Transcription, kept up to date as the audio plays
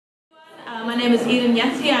name is Eden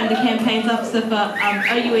Yassi. I'm the campaigns officer for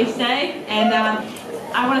OUSA, and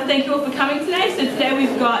I want to thank you all for coming today. So today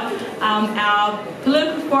we've got our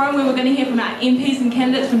political forum where we're going to hear from our MPs and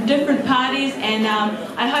candidates from different parties, and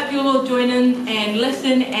I hope you'll all join in and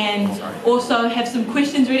listen and also have some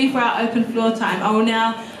questions ready for our open floor time. I will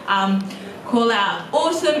now call our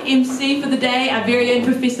awesome MC for the day, our very own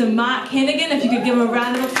Professor Mark Henaghan. If you could give him a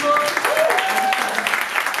round of applause.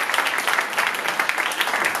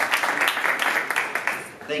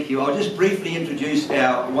 Thank you. I'll just briefly introduce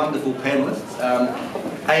our wonderful panellists.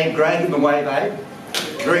 Abe Grey, give him a wave, Abe.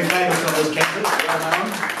 Very famous on this campus, well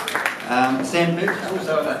known. Sam Purchas,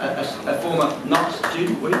 also a former Knox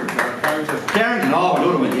student. Carrington, oh,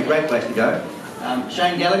 Dunedin, a great place to go.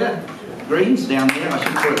 Shane Gallagher, Greens, down there, I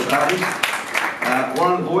should call it the parties.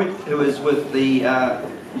 Warren Voight, who is with the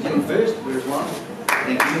NZFirst, where's Warren?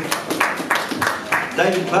 Thank you.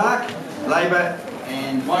 David Clark, Labour,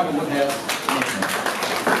 and Michael Woodhouse, National.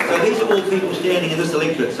 So these are all people standing in this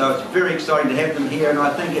electorate, so it's very exciting to have them here, and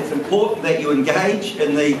I think it's important that you engage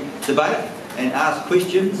in the debate and ask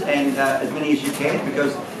questions, and as many as you can,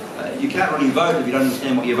 because you can't really vote if you don't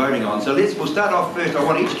understand what you're voting on. So we'll start off first. I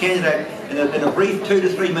want each candidate in a brief 2 to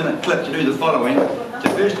 3 minute clip to do the following. To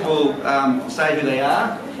first of all say who they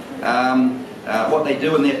are, what they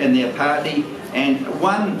do in their party, and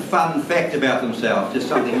one fun fact about themselves, just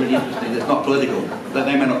something really interesting that's not political. They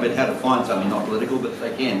may not know how to find something not political, but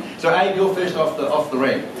they can. So Abe, you're first off the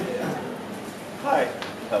rank. Hi.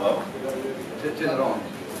 Hello. Turn it on.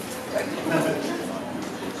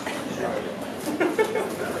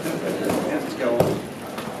 Let's go on.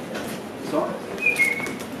 It's on.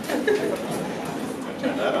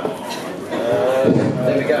 Turn that on.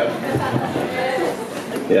 There we go.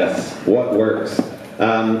 Yes, what works?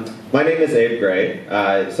 My name is Abe Grey.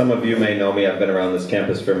 Some of you may know me. I've been around this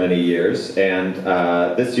campus for many years, and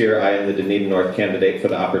this year I am the Dunedin North candidate for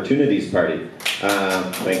the Opportunities Party.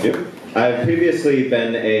 Thank you. I've previously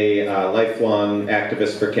been a lifelong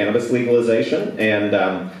activist for cannabis legalization, and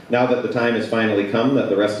now that the time has finally come that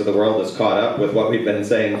the rest of the world is caught up with what we've been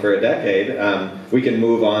saying for a decade, we can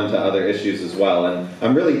move on to other issues as well. And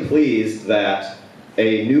I'm really pleased that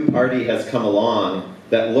a new party has come along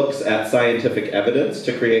that looks at scientific evidence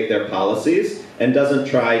to create their policies and doesn't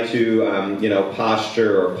try to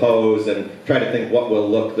posture or pose and try to think what will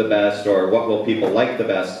look the best or what will people like the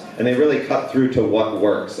best. And they really cut through to what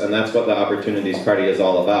works, and that's what the Opportunities Party is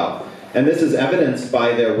all about. And this is evidenced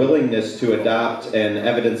by their willingness to adopt an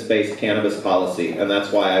evidence-based cannabis policy, and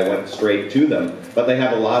that's why I went straight to them. But they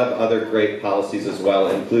have a lot of other great policies as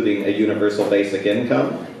well, including a universal basic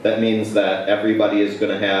income. That means that everybody is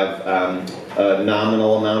going to have a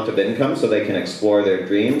nominal amount of income so they can explore their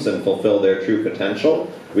dreams and fulfill their true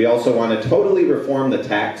potential. We also want to totally reform the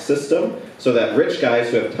tax system so that rich guys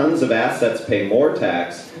who have tons of assets pay more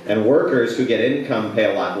tax, and workers who get income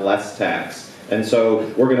pay a lot less tax. And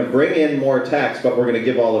so we're going to bring in more tax, but we're going to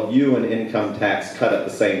give all of you an income tax cut at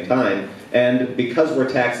the same time. And because we're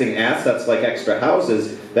taxing assets like extra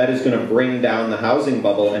houses, that is going to bring down the housing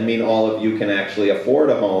bubble and mean all of you can actually afford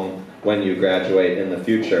a home when you graduate in the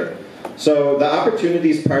future. So the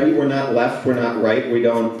Opportunities Party, we're not left, we're not right, we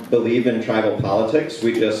don't believe in tribal politics,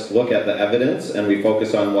 we just look at the evidence and we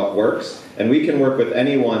focus on what works. And we can work with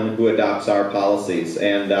anyone who adopts our policies.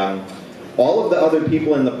 And all of the other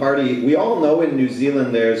people in the party, we all know in New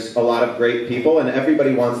Zealand there's a lot of great people and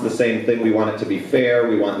everybody wants the same thing. We want it to be fair,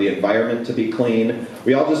 we want the environment to be clean.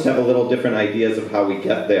 We all just have a little different ideas of how we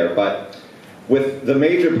get there. But with the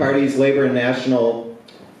major parties, Labour and National,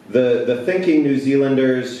 the thinking New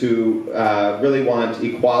Zealanders who really want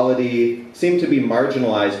equality seem to be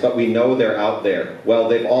marginalized, but we know they're out there. Well,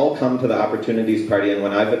 they've all come to the Opportunities Party, and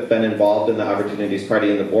when I've been involved in the Opportunities Party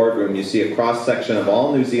in the boardroom, you see a cross-section of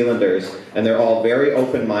all New Zealanders, and they're all very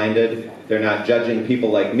open-minded. They're not judging people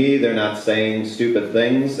like me, they're not saying stupid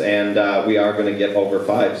things, and we are going to get over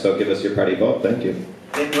 5, so give us your party vote. Thank you.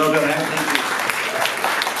 Well done, thank you.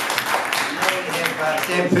 Now we have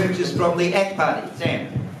Sam Purchas from the ACT Party. Sam.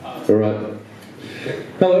 All right.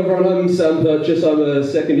 Hello everyone, I'm Sam Purchas. I'm a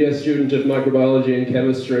second-year student of microbiology and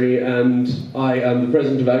chemistry, and I am the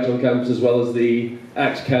president of ACT on campus as well as the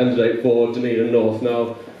ACT candidate for Dunedin North.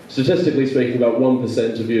 Now, statistically speaking, about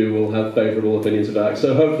 1% of you will have favourable opinions of ACT,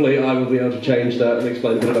 so hopefully I will be able to change that and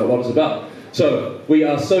explain a bit about what it's about. So, we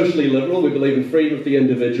are socially liberal. We believe in freedom of the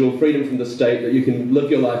individual, freedom from the state, that you can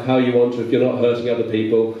live your life how you want to if you're not hurting other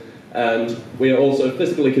people. And we are also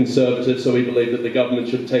fiscally conservative, so we believe that the government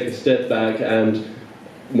should take a step back and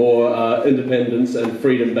more independence and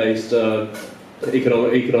freedom-based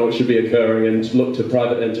economics should be occurring and look to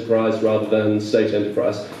private enterprise rather than state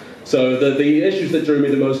enterprise. So the issues that drew me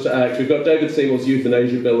the most to ACT, we've got David Seymour's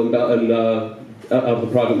euthanasia bill and of the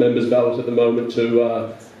private members' ballot at the moment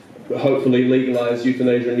to hopefully legalise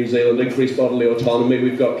euthanasia in New Zealand, increase bodily autonomy.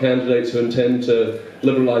 We've got candidates who intend to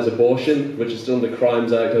liberalise abortion, which is still in the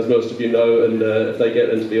Crimes Act, as most of you know, and if they get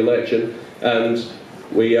into the election. And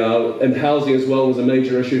and housing as well was a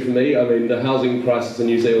major issue for me. I mean, the housing crisis in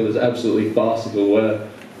New Zealand is absolutely farcical, where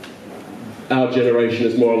our generation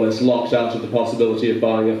is more or less locked out of the possibility of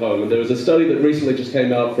buying a home. And there was a study that recently just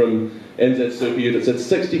came out from NZFirst that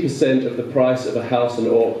said 60% of the price of a house in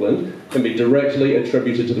Auckland can be directly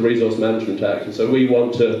attributed to the Resource Management Act. And so we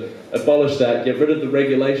want to abolish that, get rid of the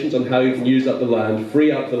regulations on how you can use up the land,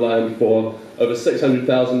 free up the land for over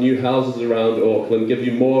 600,000 new houses around Auckland, give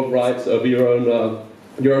you more rights over your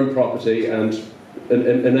own property, and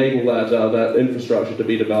enable that infrastructure to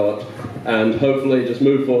be developed, and hopefully just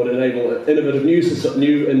move forward and enable innovative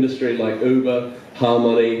new industry like Uber,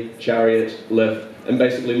 Harmoney, Chariot, Lyft, and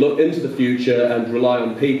basically look into the future and rely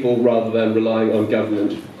on people rather than relying on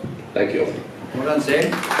government. Thank you. Well done,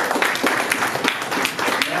 Sam. Now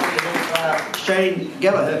we have Shane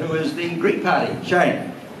Gallagher, who is the Green Party.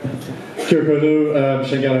 Shane. Sure, hello, I'm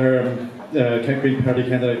Shane Gallagher, I'm Green Party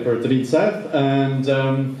candidate for Dunedin South, and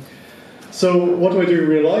so what do I do in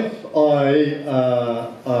real life?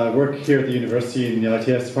 I work here at the university in the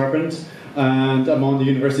ITS department, and I'm on the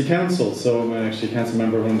university council, so I'm actually a council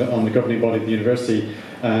member on the governing body of the university,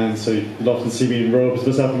 and so you'll often see me in robes,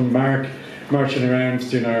 myself and Mark marching around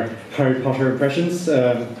doing our Harry Potter impressions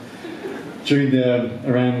around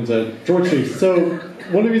George Street. So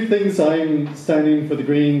one of the things I'm standing for the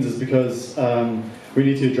Greens is because we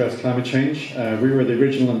need to address climate change. We were the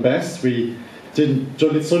original and best. We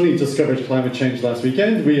suddenly discovered climate change last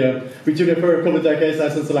weekend. We did it for a couple of decades now,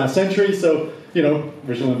 since the last century, so, you know,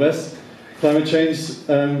 original and best. Climate change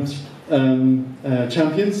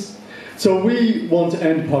champions. So we want to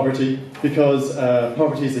end poverty, because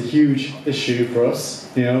poverty is a huge issue for us.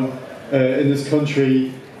 You know, in this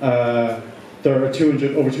country, there are over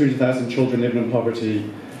 200,000 children living in poverty,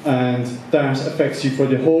 and that affects you for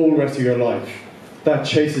the whole rest of your life. That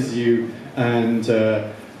chases you and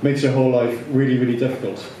makes your whole life really, really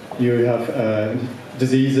difficult. You have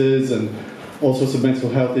diseases and all sorts of mental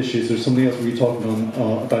health issues. There's something else we'll be talking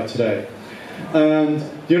about today. And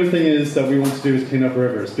the other thing is that we want to do is clean up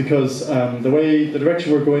rivers, because the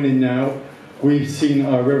direction we're going in now, we've seen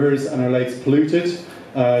our rivers and our lakes polluted.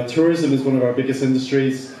 Tourism is one of our biggest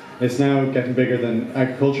industries. It's now getting bigger than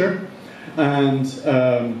agriculture. And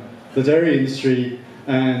the dairy industry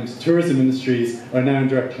and tourism industries are now in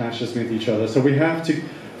direct clashes with each other. So we have to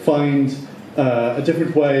find a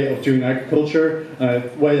different way of doing agriculture, a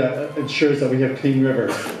way that ensures that we have clean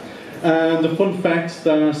rivers. And the fun fact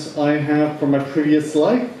that I have from my previous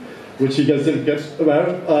life, which you guys didn't get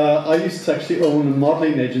about, I used to actually own a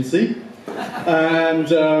modelling agency,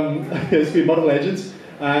 and I used to be a model agent,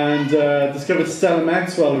 and discovered Stella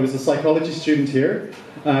Maxwell, who was a psychology student here,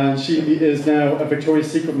 and she is now a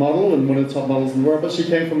Victoria's Secret model and one of the top models in the world, but she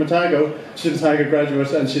came from Otago. She's an Otago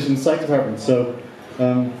graduate, and she's in the psych department, so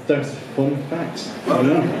there's a fun fact. Well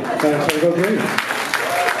done.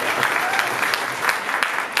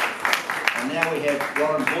 And now we have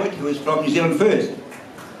Warren Voight, who is from NZFirst.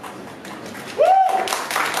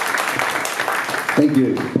 Thank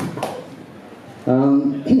you.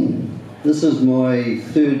 This is my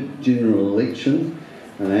third general election,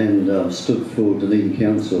 and I've stood for Dunedin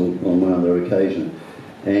Council on one other occasion.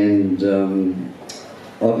 And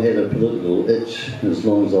I've had a political itch as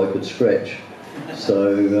long as I could scratch.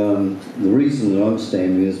 So the reason that I'm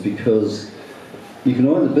standing is because you can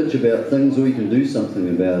either bitch about things or you can do something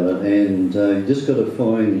about it, and you just got to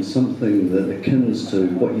find something that akins to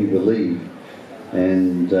what you believe.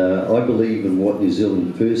 And I believe in what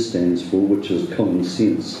NZFirst stands for, which is common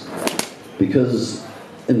sense. Because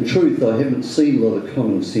in truth, I haven't seen a lot of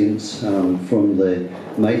common sense from the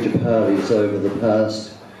major parties over the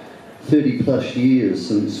past 30 plus years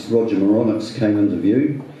since Roger Moronics came into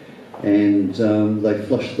view, and they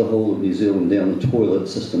flushed the whole of New Zealand down the toilet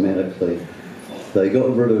systematically. They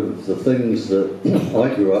got rid of the things that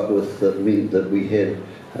I grew up with that meant that we had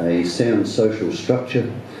a sound social structure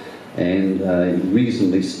and a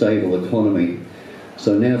reasonably stable economy.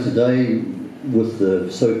 So now today, with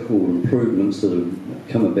the so-called improvements that have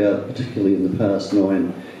come about, particularly in the past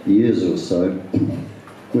 9 years or so,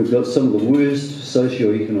 we've got some of the worst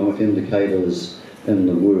socio-economic indicators in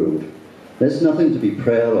the world. That's nothing to be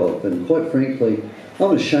proud of, and quite frankly,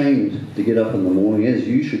 I'm ashamed to get up in the morning, as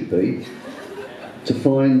you should be, to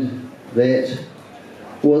find that,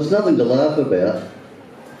 well, there's nothing to laugh about,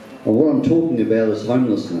 and what I'm talking about is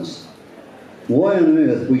homelessness. why on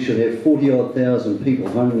earth we should have 40-odd thousand people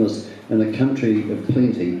homeless in a country of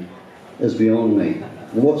plenty is beyond me.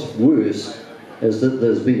 What's worse is that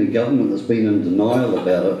there's been a government that's been in denial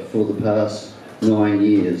about it for the past 9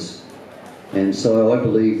 years. And so I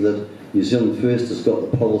believe that New Zealand First has got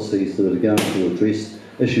the policies that are going to address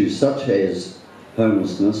issues such as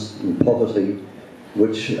homelessness and poverty,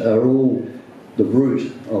 which are all the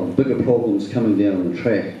root of bigger problems coming down the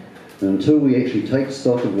track. And until we actually take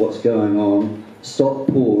stock of what's going on, stop,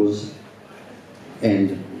 pause,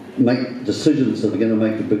 and make decisions that are going to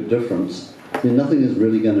make a big difference, then nothing is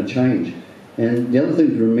really going to change. And the other thing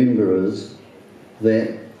to remember is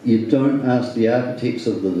that you don't ask the architects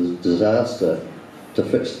of the disaster to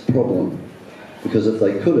fix the problem, because if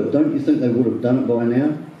they could have, don't you think they would have done it by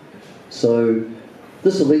now? So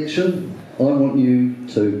this election, I want you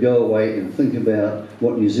to go away and think about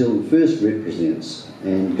what New Zealand First represents,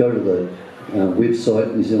 and go to the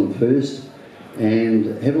website New Zealand First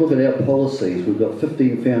and have a look at our policies. We've got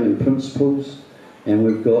 15 founding principles, and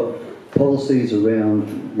we've got policies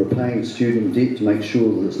around repaying student debt to make sure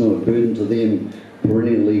that it's not a burden to them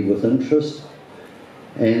perennially with interest.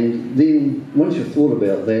 And then, once you've thought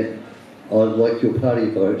about that, I'd like your party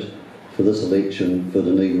vote for this election for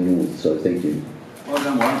Dunedin North. So thank you. Well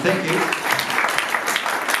done, Warren. Thank you.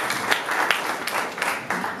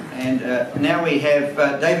 And now we have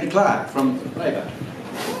David Clark from Labour.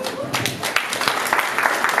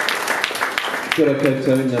 Kia ora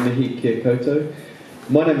koutou, ngā mihi kia koutou.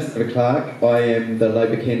 My name is David Clark. I am the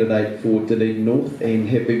Labour candidate for Dunedin North and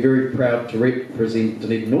have been very proud to represent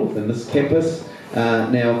Dunedin North in this campus,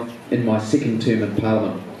 now in my second term in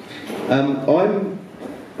Parliament. I'm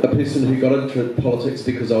a person who got into politics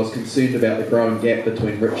because I was concerned about the growing gap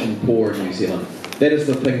between rich and poor in New Zealand. That is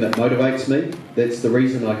the thing that motivates me. That's the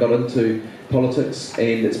reason I got into politics,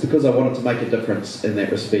 and it's because I wanted to make a difference in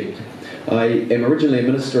that respect. I am originally a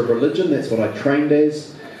minister of religion. That's what I trained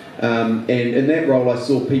as. And in that role I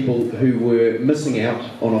saw people who were missing out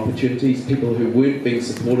on opportunities, people who weren't being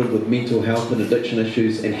supported with mental health and addiction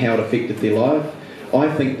issues and how it affected their life.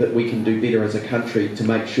 I think that we can do better as a country to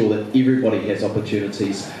make sure that everybody has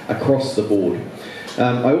opportunities across the board.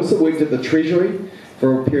 I also worked at the Treasury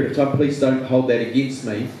for a period of time. Please don't hold that against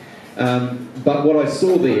me. But what I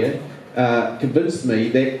saw there convinced me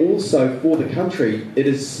that also for the country it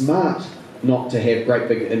is smart not to have great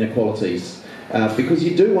big inequalities. Because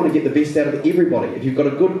you do want to get the best out of everybody. If you've got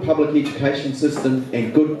a good public education system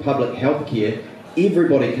and good public health care,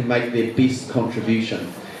 everybody can make their best contribution.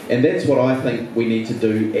 And that's what I think we need to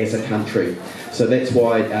do as a country. So that's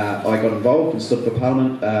why I got involved and stood for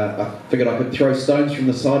Parliament. I figured I could throw stones from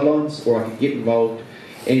the sidelines or I could get involved.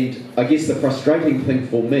 And I guess the frustrating thing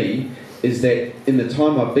for me is that in the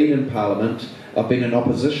time I've been in Parliament, I've been in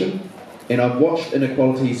opposition and I've watched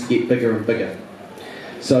inequalities get bigger and bigger.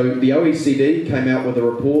 So the OECD came out with a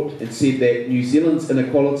report and said that New Zealand's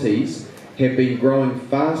inequalities have been growing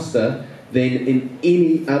faster than in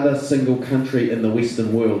any other single country in the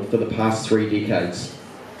Western world for the past 3 decades.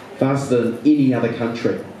 Faster than any other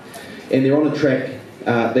country. And they're on a track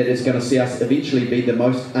that is going to see us eventually be the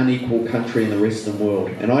most unequal country in the Western world.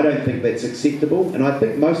 And I don't think that's acceptable, and I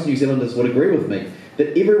think most New Zealanders would agree with me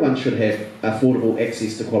that everyone should have affordable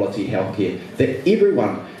access to quality healthcare, that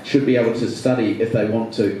everyone should be able to study if they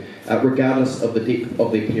want to, regardless of the depth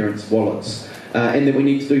of their parents' wallets. And that we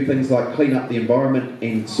need to do things like clean up the environment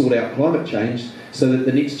and sort out climate change so that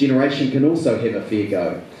the next generation can also have a fair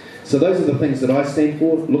go. So those are the things that I stand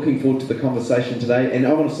for. Looking forward to the conversation today, and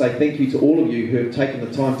I want to say thank you to all of you who have taken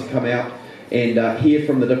the time to come out and hear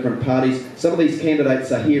from the different parties. Some of these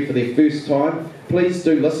candidates are here for their first time. Please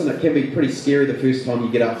do listen. It can be pretty scary the first time you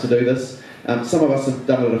get up to do this. Some of us have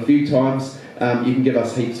done it a few times. You can give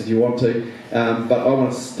us heaps if you want to. But I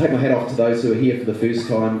want to take my hat off to those who are here for the first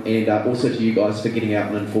time, and also to you guys for getting out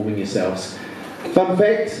and informing yourselves. Fun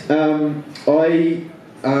fact, I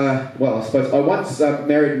once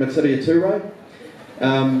married Matiria Ture.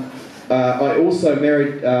 I also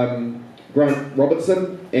married Grant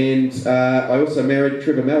Robertson, and I also married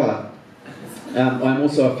Trevor Mallard. I'm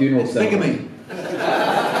also a funeral celebrant.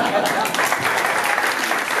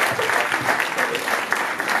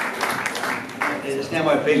 It's now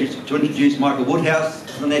my pleasure to introduce Michael Woodhouse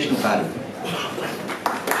from the National Party.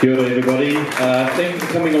 Kia ora everybody. Thank you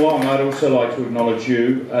for coming along. I'd also like to acknowledge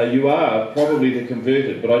you. You are probably the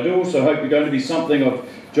converted, but I do also hope you're going to be something of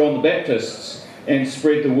John the Baptist's and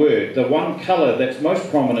spread the word. The one colour that's most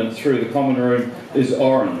prominent through the common room is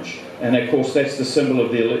orange, and of course that's the symbol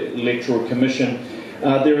of the Electoral Commission.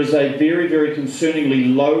 There is a very, very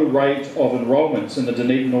concerningly low rate of enrolments in the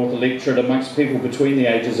Dunedin North electorate amongst people between the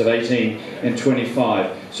ages of 18 and 25.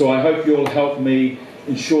 So I hope you'll help me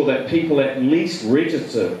ensure that people at least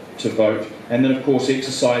register to vote, and then of course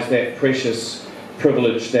exercise that precious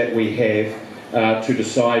privilege that we have to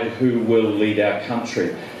decide who will lead our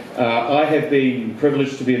country. I have been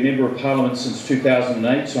privileged to be a Member of Parliament since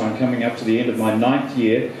 2008, so I'm coming up to the end of my 9th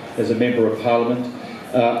year as a Member of Parliament.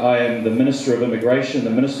 I am the Minister of Immigration, the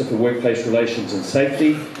Minister for Workplace Relations and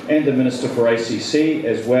Safety, and the Minister for ACC,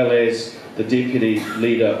 as well as the Deputy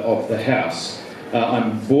Leader of the House.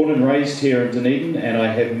 I'm born and raised here in Dunedin, and I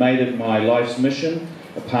have made it my life's mission,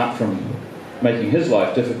 apart from making his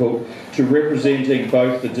life difficult, to representing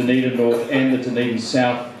both the Dunedin North and the Dunedin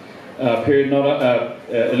South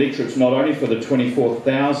electorates, not only for the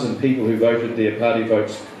 24,000 people who voted their party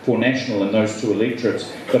votes for national in those two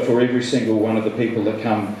electorates, but for every single one of the people that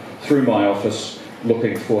come through my office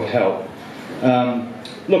looking for help.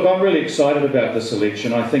 Look, I'm really excited about this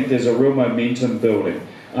election. I think there's a real momentum building.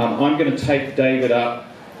 I'm going to take David up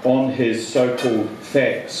on his so-called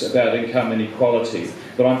facts about income inequality,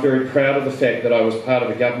 but I'm very proud of the fact that I was part of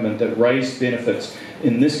a government that raised benefits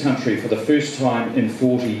in this country for the first time in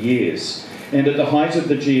 40 years. And at the height of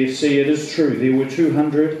the GFC, it is true, there were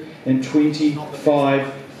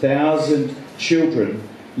 225,000 children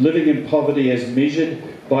living in poverty as measured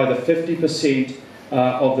by the 50%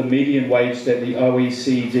 of the median wage that the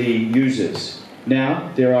OECD uses. Now,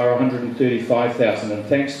 there are 135,000, and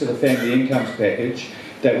thanks to the Family Incomes Package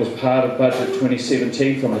that was part of Budget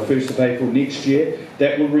 2017 from the 1st of April next year,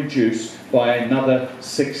 that will reduce by another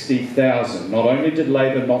 60,000. Not only did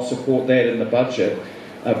Labor not support that in the budget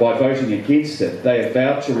by voting against it, they have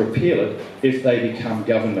vowed to repeal it if they become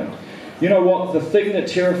government. You know what? The thing that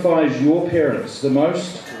terrifies your parents the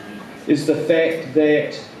most is the fact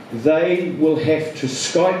that they will have to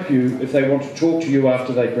Skype you if they want to talk to you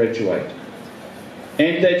after they graduate,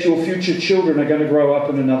 and that your future children are going to grow up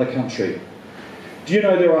in another country. Do you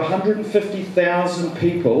know there are 150,000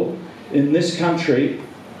 people in this country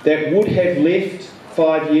that would have left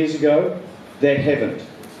 5 years ago that haven't?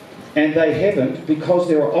 And they haven't because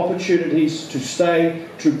there are opportunities to stay,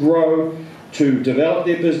 to grow, to develop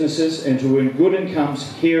their businesses and to earn good incomes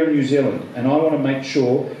here in New Zealand. And I want to make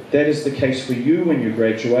sure that is the case for you when you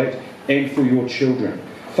graduate and for your children.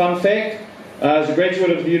 Fun fact, as a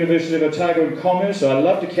graduate of the University of Otago in Commerce, I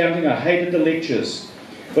loved accounting, I hated the lectures.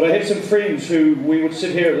 But I had some friends who we would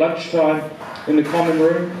sit here at lunchtime in the common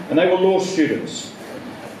room, and they were law students.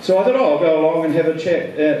 So I thought, oh, I'll go along and have a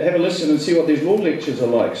chat, have a listen and see what these law lectures are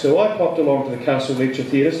like. So I popped along to the Castle Lecture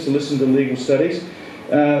Theatres to listen to legal studies,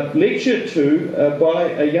 lectured to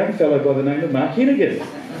by a young fellow by the name of Mark Henaghan.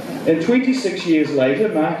 And 26 years later,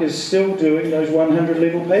 Mark is still doing those 100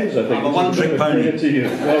 level papers, I think. I'm a one-trick pony. To you.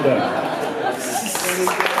 Well done.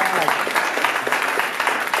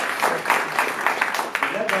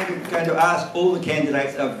 I'm going to ask all the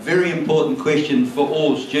candidates a very important question for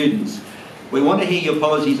all students. We want to hear your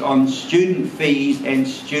policies on student fees and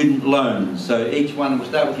student loans. So each one, we'll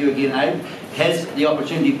start with you again, Abe. Has the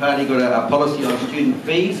Opportunity Party got a policy on student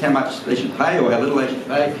fees, how much they should pay or how little they should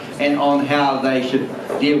pay, and on how they should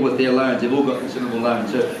deal with their loans? They've all got considerable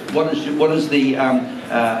loans. So what is the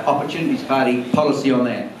Opportunities Party policy on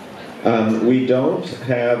that? We don't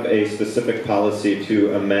have a specific policy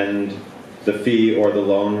to amend the fee or the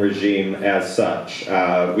loan regime as such.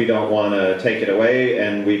 We don't want to take it away,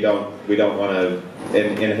 and we don't want to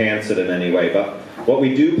enhance it in any way. But what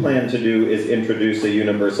we do plan to do is introduce a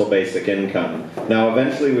universal basic income. Now,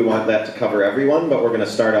 eventually we want that to cover everyone, but we're going to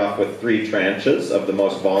start off with 3 tranches of the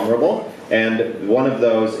most vulnerable, and one of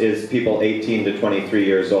those is people 18 to 23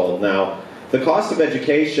 years old. Now, the cost of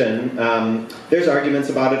education, there's arguments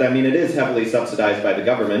about it. I mean, it is heavily subsidized by the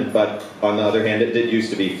government, but on the other hand, it did used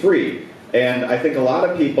to be free. And I think a lot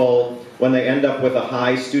of people, when they end up with a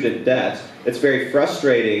high student debt, it's very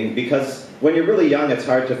frustrating because when you're really young, it's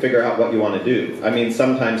hard to figure out what you want to do. I mean,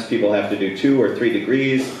 sometimes people have to do 2 or 3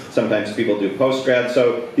 degrees, sometimes people do postgrad,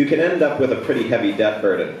 so you can end up with a pretty heavy debt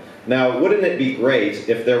burden. Now, wouldn't it be great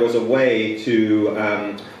if there was a way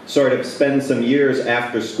to sort of spend some years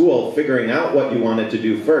after school figuring out what you wanted to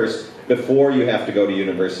do first before you have to go to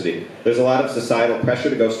university? There's a lot of societal pressure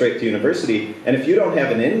to go straight to university, and if you don't have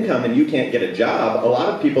an income and you can't get a job, a lot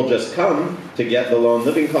of people just come to get the loan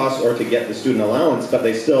living costs or to get the student allowance, but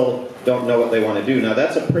they still don't know what they want to do. Now,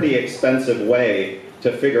 that's a pretty expensive way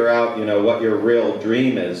to figure out, you know, what your real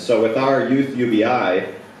dream is. So with our youth UBI,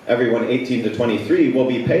 everyone 18 to 23 will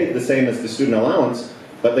be paid the same as the student allowance,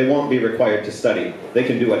 but they won't be required to study. They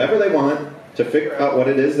can do whatever they want, to figure out what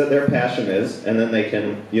it is that their passion is, and then they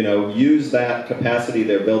can, use that capacity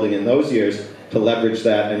they're building in those years to leverage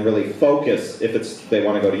that and really focus. If they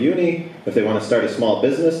want to go to uni, if they want to start a small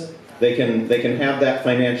business, they can have that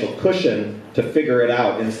financial cushion to figure it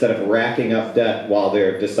out instead of racking up debt while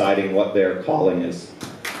they're deciding what their calling is.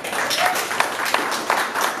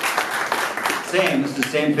 Sam, this is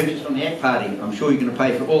Sam Purchas from the ACT Party. I'm sure you're going to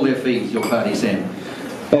pay for all their fees, your party, Sam.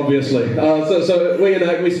 Obviously. So we in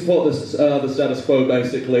ACT, we support this, the status quo,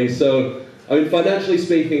 basically. So, I mean, financially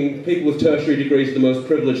speaking, people with tertiary degrees are the most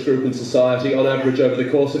privileged group in society. On average, over the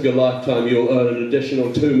course of your lifetime, you'll earn an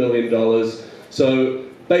additional $2 million. So,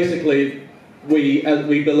 basically,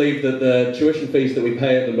 we believe that the tuition fees that we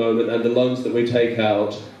pay at the moment and the loans that we take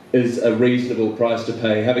out is a reasonable price to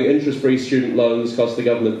pay. Having interest-free student loans cost the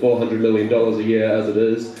government $400 million a year as it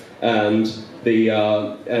is, and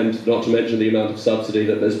not to mention the amount of subsidy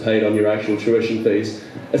that is paid on your actual tuition fees.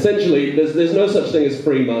 Essentially, there's no such thing as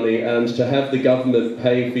free money, and to have the government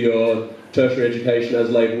pay for your tertiary education as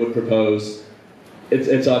Labour would propose,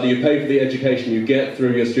 it's either you pay for the education you get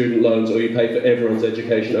through your student loans, or you pay for everyone's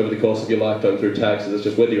education over the course of your lifetime through taxes. It's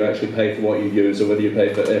just whether you actually pay for what you use or whether you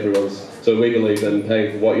pay for everyone's. So we believe in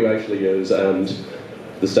paying for what you actually use, and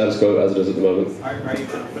the status quo as it is at the moment. Are you going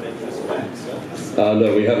to put interest back?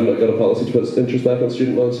 No, we haven't got a policy to put interest back on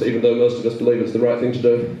student loans, even though most of us believe it's the right thing to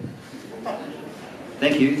do.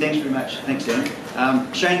 Thank you. Thanks very much. Thanks, Sam.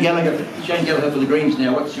 Shane Gallagher for the Greens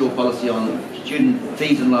now. What's your policy on student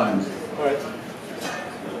fees and loans? All right.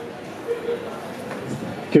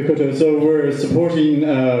 Kia koutou. So we're supporting,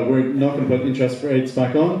 we're not going to put interest rates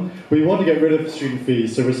back on. We want to get rid of student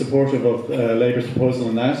fees, so we're supportive of Labour's proposal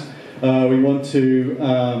on that. We want to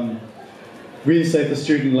reinstate the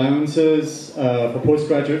student allowances for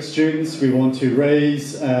postgraduate students. We want to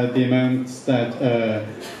raise the amounts that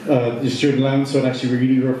your student allowance so it actually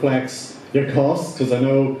really reflects your costs, because I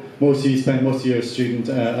know most of you spend most of your student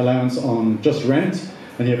allowance on just rent,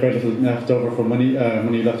 and you have very little left over for money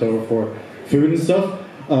left over for food and stuff.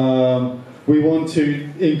 We want to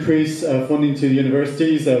increase funding to the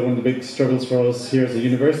universities. One of the big struggles for us here as a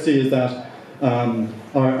university is that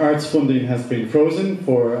our arts funding has been frozen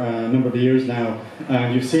for a number of years now,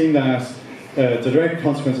 and you've seen that the direct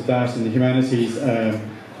consequence of that in the humanities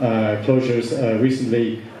closures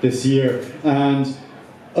recently this year. And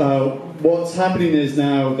what's happening is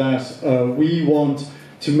now that we want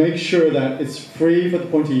to make sure that it's free for the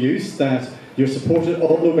point of use, that you're supported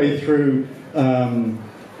all the way through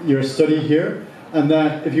your study here, and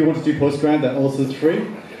that if you want to do postgrad, that also is free,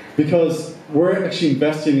 because we're actually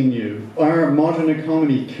investing in you. Our modern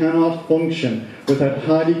economy cannot function without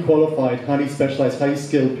highly qualified, highly specialised, highly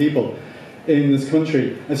skilled people in this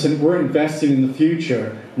country. And so we're investing in the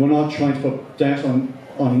future. We're not trying to put debt on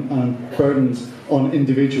burdens on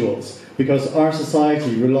individuals, because our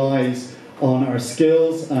society relies on our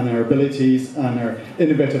skills and our abilities and our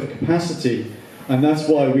innovative capacity. And that's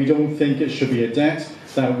why we don't think it should be a debt,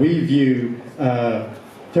 that we view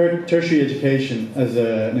tertiary education as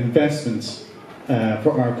an investment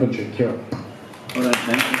for our country. Kia ora. Well done,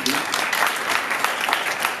 Shane. Thank you.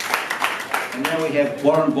 And now we have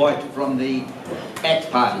Warren Voight from the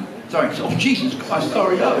ACT Party. Sorry, oh Jesus Christ,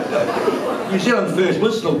 sorry, no. New Zealand First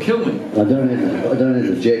whistle will kill me. I don't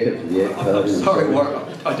have the jacket for the ACT Party. I'm sorry, Warren,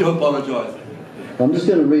 I do apologise. I'm just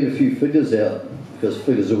going to read a few figures out, because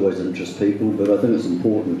figures always interest people, but I think it's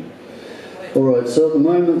important. Alright, so at the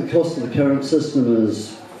moment the cost of the current system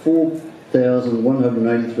is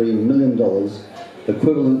 $4,183 million,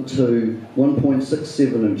 equivalent to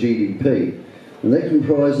 1.67 of GDP. And that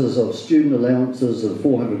comprises of student allowances of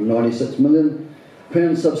 $496 million,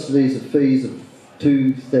 Crown subsidies of fees of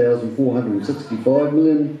 $2,465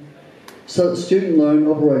 million, so student loan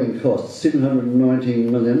operating costs $719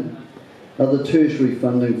 million, other tertiary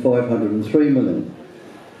funding $503 million.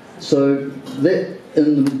 So that,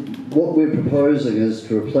 what we're proposing is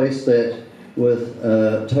to replace that with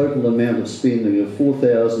a total amount of spending of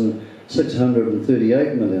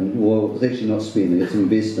 $4,638 million. Well, it's actually not spending, it's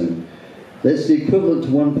investing. That's the equivalent to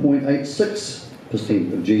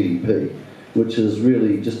 1.86% of GDP, which is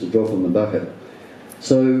really just a drop in the bucket.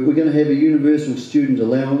 So we're going to have a universal student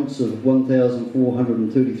allowance of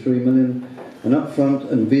 $1,433 million, an upfront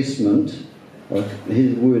investment,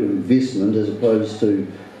 here's the word investment as opposed to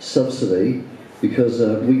subsidy, because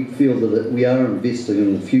we feel that we are investing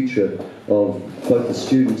in the future of both the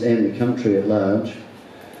students and the country at large.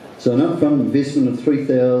 So an upfront investment of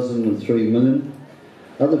 $3,003 million,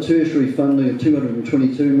 other tertiary funding of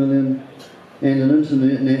 $222 million, and an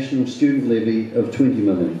international student levy of $20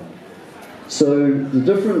 million. So the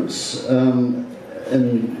difference in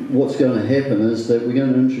what's going to happen is that we're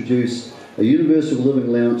going to introduce a universal living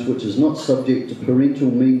allowance which is not subject to parental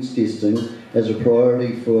means testing as a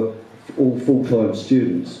priority for all full-time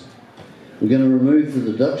students. We're going to remove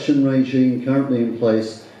the deduction regime currently in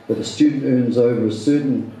place if a student earns over a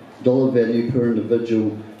certain dollar value per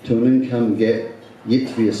individual to an income gap yet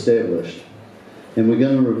to be established. And we're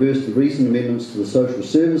going to reverse the recent amendments to the Social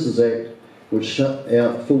Services Act which shut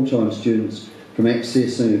out full-time students from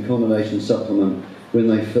accessing accommodation supplement when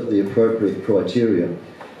they fit the appropriate criteria.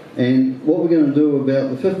 And what we're going to do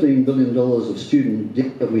about the $15 billion of student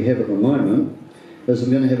debt that we have at the moment is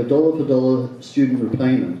we're going to have a dollar-for-dollar student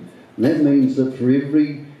repayment. And that means that for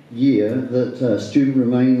every year that a student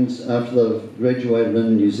remains after they've graduated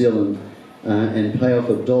in New Zealand and pay off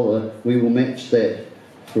 $1, we will match that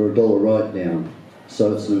for $1 write down.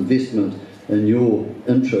 So it's an investment in your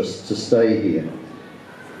interest to stay here.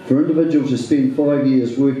 For individuals who spend 5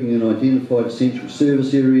 years working in identified central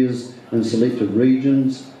service areas in selected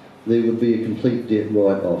regions, there would be a complete debt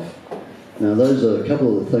write-off. Now those are a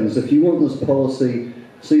couple of the things. If you want this policy,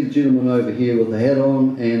 see the gentleman over here with the hat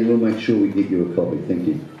on and we'll make sure we get you a copy. Thank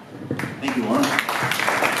you. Thank you, Warren.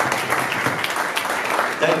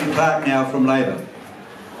 David Clark now from Labor.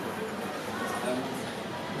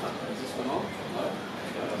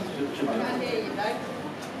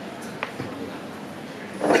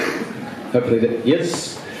 Hopefully that,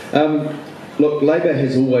 yes. Look, Labor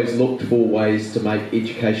has always looked for ways to make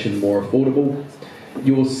education more affordable.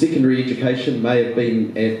 Your secondary education may have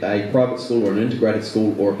been at a private school or an integrated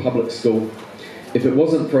school or a public school. If it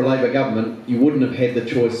wasn't for a Labor government, you wouldn't have had the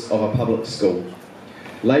choice of a public school.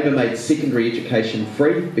 Labor made secondary education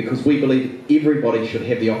free because we believe everybody should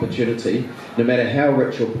have the opportunity, no matter how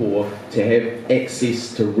rich or poor, to have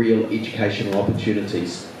access to real educational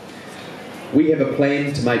opportunities. We have a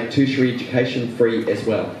plan to make tertiary education free as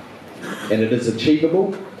well, and it is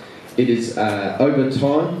achievable. It is over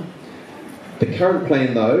time. The current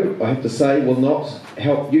plan, though, I have to say, will not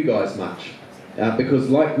help you guys much because,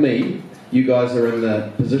 like me, you guys are in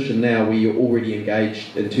the position now where you're already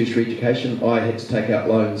engaged in tertiary education. I had to take out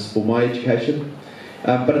loans for my education,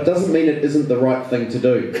 but it doesn't mean it isn't the right thing to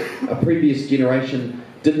do. A previous generation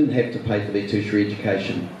didn't have to pay for their tertiary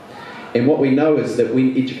education. And what we know is that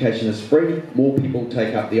when education is free, more people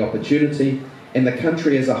take up the opportunity, and the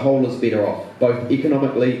country as a whole is better off, both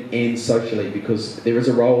economically and socially, because there is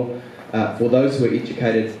a role for those who are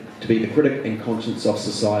educated to be the critic and conscience of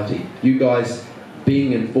society. You guys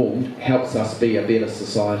being informed helps us be a better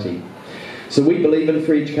society. So we believe in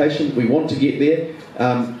free education. We want to get there.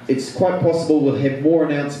 It's quite possible we'll have more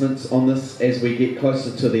announcements on this as we get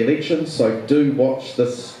closer to the election, so do watch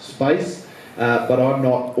this space. But I'm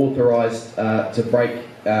not authorised to break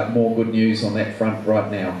more good news on that front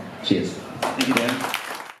right now. Cheers. Thank you, Dan.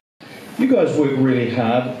 You guys work really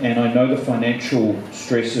hard, and I know the financial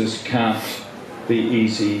stresses can't be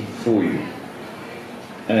easy for you.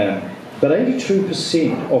 But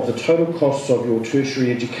 82% of the total costs of your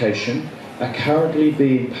tertiary education are currently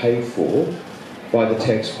being paid for by the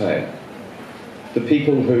taxpayer. The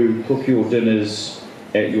people who cook your dinners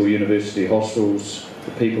at your university hostels,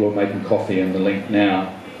 the people who are making coffee in the link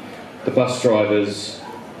now, the bus drivers,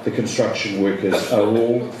 the construction workers are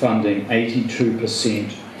all funding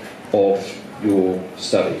 82% of your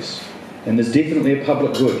studies. And there's definitely a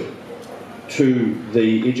public good to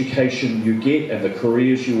the education you get and the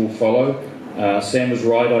careers you will follow. Sam is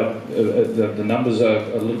right, the numbers are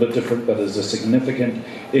a little bit different, but there's a significant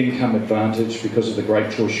income advantage because of the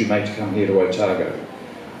great choice you made to come here to Otago.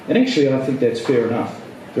 And actually I think that's fair enough.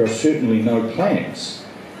 There are certainly no plans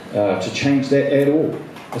to change that at all.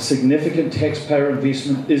 A significant taxpayer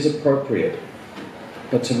investment is appropriate,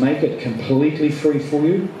 but to make it completely free for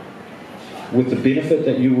you, with the benefit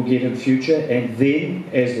that you will get in future, and then,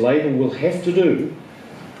 as Labor will have to do,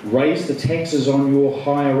 raise the taxes on your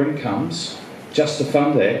higher incomes just to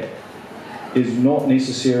fund that, is not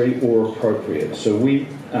necessary or appropriate. So we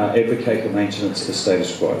advocate the maintenance of the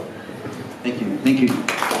status quo. Thank you. Thank you.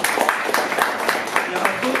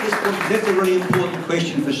 That's a really important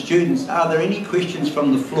question for students. Are there any questions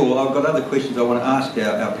from the floor? I've got other questions I want to ask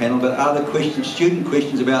our panel, but are there questions, student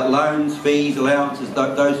questions about loans, fees, allowances,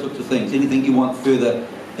 those sorts of things? Anything you want further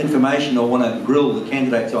information or want to grill the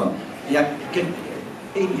candidates on? Yeah, can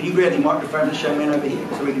you grab the microphone to show man over here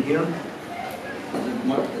so we can hear him?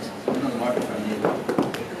 There's another microphone here.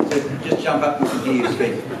 So just jump up and we can hear you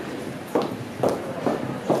speak.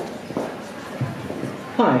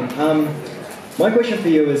 Hi. My question for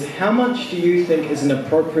you is, how much do you think is an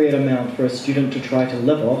appropriate amount for a student to try to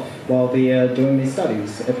live off while they're doing their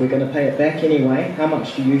studies? If we're going to pay it back anyway, how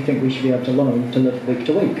much do you think we should be able to loan to live week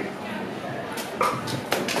to week?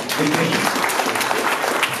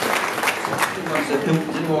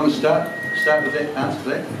 anyone want to start with that answer to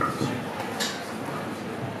that?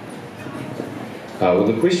 Well,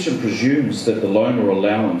 the question presumes that the loan or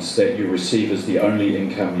allowance that you receive is the only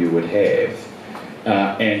income you would have.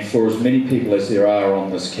 And for as many people as there are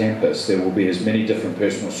on this campus, there will be as many different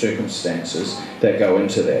personal circumstances that go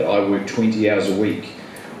into that. I work 20 hours a week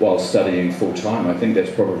while studying full-time. I think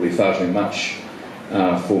that's probably far too much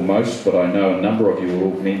for most, but I know a number of you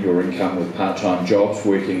will augment your income with part-time jobs,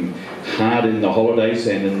 working hard in the holidays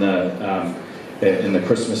and in the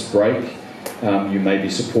Christmas break. You may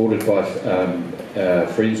be supported by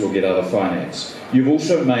friends or get other finance. You've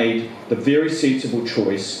also made the very sensible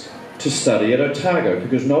choice to study at Otago,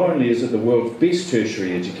 because not only is it the world's best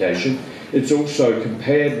tertiary education, it's also,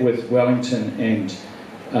 compared with Wellington and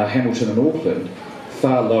Hamilton and Auckland,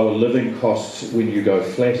 far lower living costs when you go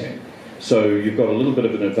flatting. So you've got a little bit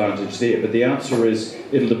of an advantage there, but the answer is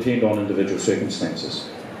it'll depend on individual circumstances.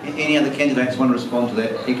 Any other candidates want to respond to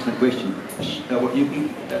that excellent question?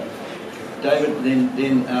 David,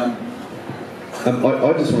 then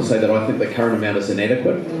I just want to say that I think the current amount is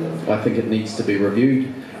inadequate. I think it needs to be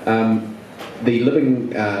reviewed. The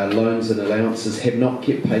living loans and allowances have not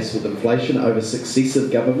kept pace with inflation over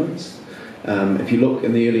successive governments. If you look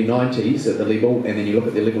in the early 90s at the level, and then you look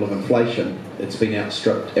at the level of inflation, it's been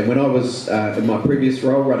outstripped. And when I was in my previous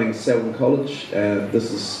role running Selwyn College,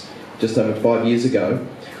 this is just over 5 years ago,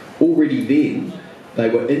 already then they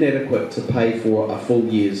were inadequate to pay for a full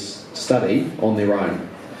year's study on their own.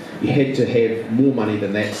 You had to have more money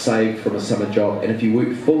than that saved from a summer job, and if you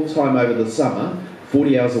worked full-time over the summer,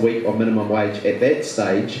 40 hours a week on minimum wage at that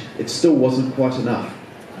stage, it still wasn't quite enough.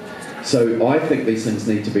 So I think these things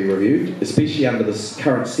need to be reviewed, especially under this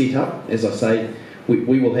current setup. As I say,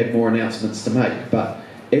 we will have more announcements to make, but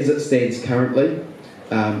as it stands currently,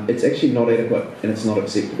 it's actually not adequate and it's not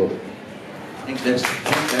acceptable. Thanks, Dave.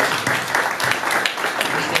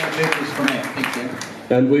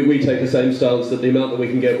 And we take the same stance that the amount that we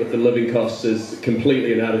can get with the living costs is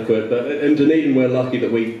completely inadequate. But in Dunedin, we're lucky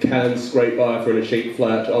that we can scrape by for a cheap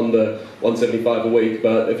flat on the $175 a week.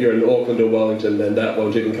 But if you're in Auckland or Wellington, then that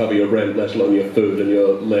won't even cover your rent, let alone your food and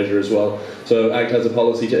your leisure as well. So ACT has a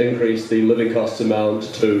policy to increase the living costs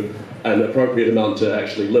amount to an appropriate amount to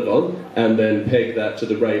actually live on, and then peg that to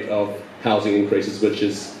the rate of housing increases, which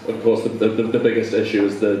is, of course, the biggest issue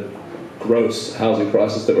is the gross housing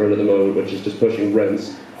crisis that we're in at the moment, which is just pushing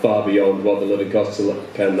rents far beyond what the living costs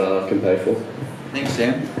can pay for. Thanks,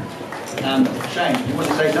 Sam. Shane, you want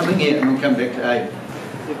to say something here, and we'll come back to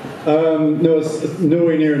Abe. No, it's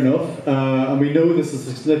nowhere near enough, and we know this is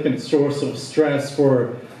a significant source of stress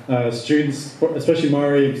for students, especially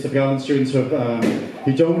Maori Pacific Island students who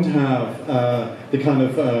don't have the kind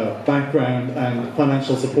of background and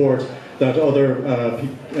financial support that other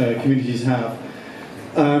communities have.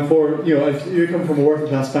 If you come from a working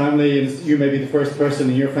class family and you may be the first person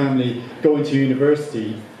in your family going to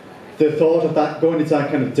university, the thought of that going into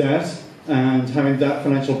that kind of debt and having that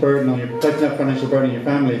financial burden on your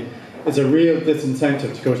family is a real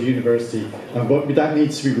disincentive to go to university. But that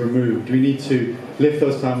needs to be removed. We need to lift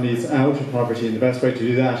those families out of poverty, and the best way to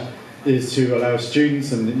do that is to allow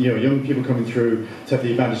students and young people coming through to have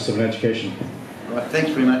the advantages of an education. Right,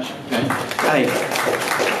 thanks very much. Abe.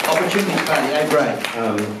 Opportunities Party, Abe Grey.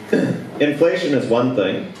 Inflation is one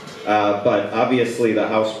thing, but obviously the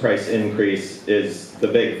house price increase is the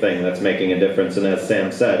big thing that's making a difference. And as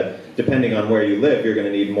Sam said, depending on where you live, you're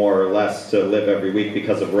going to need more or less to live every week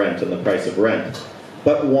because of rent and the price of rent.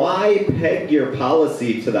 But why peg your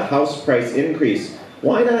policy to the house price increase?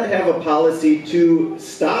 Why not have a policy to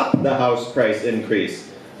stop the house price increase?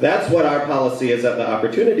 That's what our policy is at the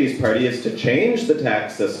Opportunities Party, is to change the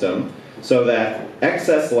tax system so that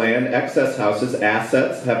excess land, excess houses,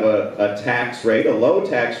 assets have a tax rate, a low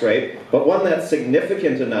tax rate, but one that's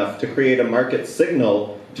significant enough to create a market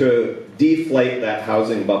signal to deflate that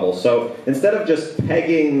housing bubble. So instead of just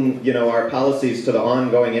pegging, our policies to the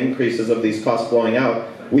ongoing increases of these costs blowing out,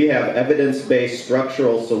 we have evidence-based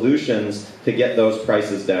structural solutions to get those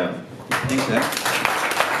prices down. Thanks, Sam.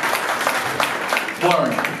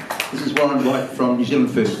 Warren. This is Warren Voight from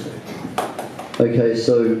NZFirst. Okay,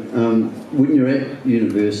 so when you're at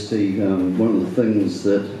university, one of the things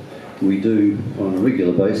that we do on a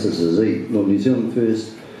regular basis is eat. Well,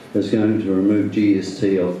 NZFirst is going to remove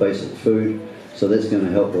GST off basic food, so that's going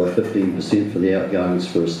to help by 15% for the outgoings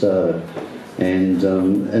for a starter. And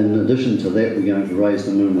in addition to that, we're going to raise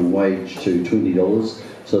the minimum wage to $20,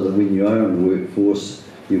 so that when you are in the workforce,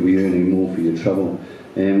 you'll be earning more for your trouble.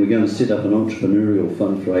 And we're going to set up an entrepreneurial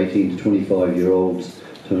fund for 18 to 25-year-olds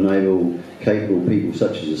to enable capable people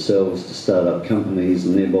such as yourselves to start up companies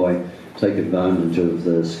and thereby take advantage of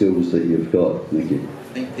the skills that you've got. Thank you.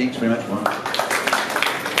 Thank Thanks very much, Warren. Is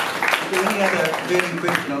there any other burning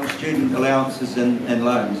question on student allowances and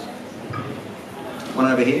loans?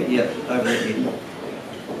 One over here? Yeah, over here.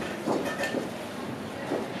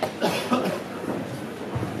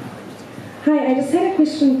 Hi, I just had a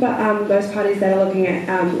question for those parties that are looking at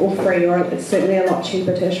all free, or it's certainly a lot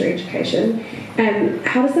cheaper tertiary education.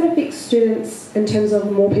 How does that affect students in terms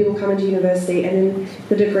of more people coming to university and then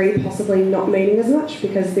the degree possibly not meaning as much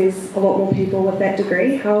because there's a lot more people with that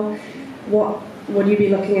degree? What would you be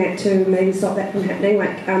looking at to maybe stop that from happening,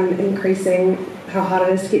 like increasing how hard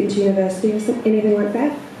it is to get into university or anything like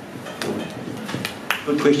that?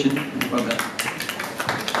 Good question. Well done.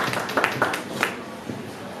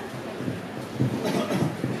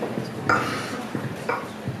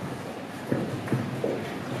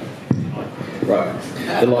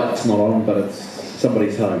 Right, the light's not on, but it's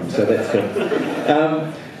somebody's home, so that's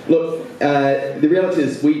good. Look, the reality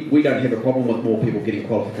is we don't have a problem with more people getting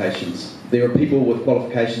qualifications. There are people with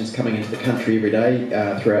qualifications coming into the country every day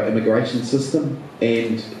through our immigration system,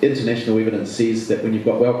 and international evidence says that when you've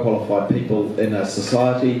got well-qualified people in a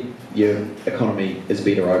society, your economy is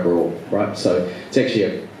better overall, right? So it's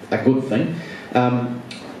actually a good thing. And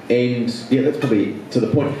yeah, that's probably to the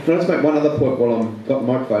point. Can I just make one other point while I've got the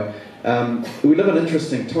microphone? We live in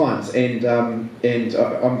interesting times, and I'm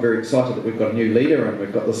very excited that we've got a new leader and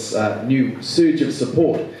we've got this new surge of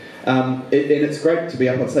support. And it's great to be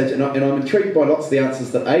up on stage, and I'm intrigued by lots of the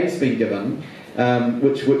answers that Abe's been given,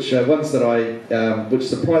 which ones that which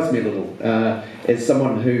surprised me a little, as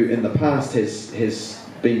someone who in the past has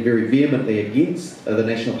been very vehemently against the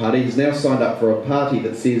National Party. He's now signed up for a party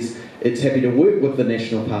that says it's happy to work with the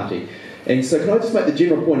National Party. And so can I just make the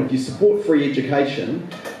general point, if you support free education,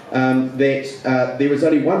 that there is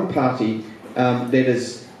only one party that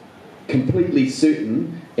is completely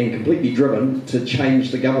certain and completely driven to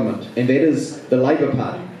change the government, and that is the Labour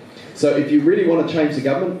Party. So if you really want to change the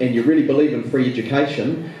government and you really believe in free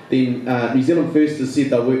education, then NZFirst has said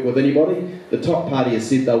they'll work with anybody, the top party has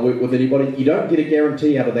said they'll work with anybody. You don't get a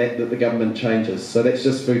guarantee out of that the government changes, so that's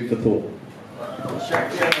just food for thought.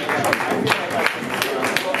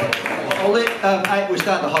 I'll let Abe, we're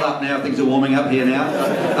starting to hot up now, things are warming up here now.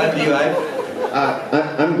 Over to you, Abe.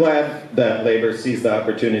 I'm glad that Labour sees the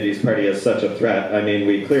Opportunities Party as such a threat. I mean,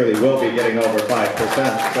 we clearly will be getting over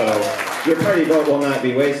 5%, so your party vote will not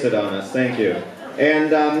be wasted on us. Thank you.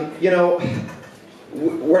 And, you know,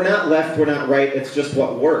 we're not left, we're not right, it's just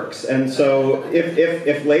what works. And so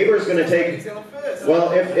if Labour's going to take...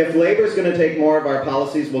 Well, if Labour's going to take more of our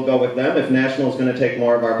policies, we'll go with them. If National's going to take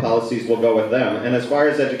more of our policies, we'll go with them. And as far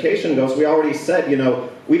as education goes, we already said, you know,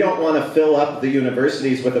 we don't want to fill up the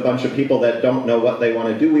universities with a bunch of people that don't know what they want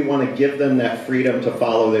to do. We want to give them that freedom to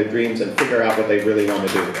follow their dreams and figure out what they really want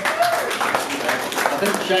to do. I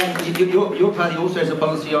think, Shane, your party also has a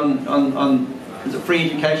policy on is it free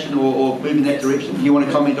education or move in that direction? Do you want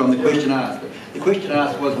to comment on the question asked? The question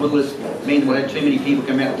asked was, will this mean that we'll have too many people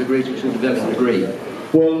come out with degrees which will develop a degree?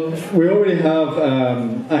 Well, we already have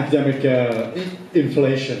academic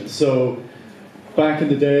inflation. So back in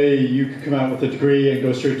the day, you could come out with a degree and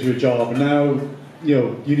go straight to a job. And now, you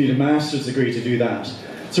know, you need a master's degree to do that.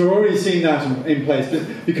 So we're already seeing that in place.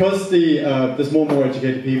 Because there's more and more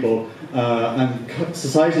educated people and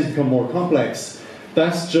societies become more complex,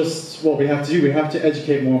 that's just what we have to do. We have to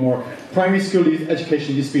educate more and more. Primary school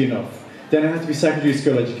education used to be enough. Then it had to be secondary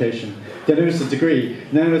school education. Then it was a degree.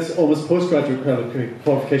 Now it's almost postgraduate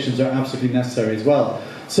qualifications are absolutely necessary as well.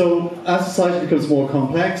 So as society becomes more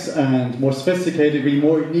complex and more sophisticated, we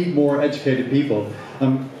need more educated people.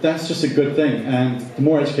 That's just a good thing. And the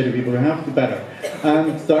more educated people we have, the better.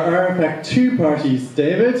 And there are in fact two parties,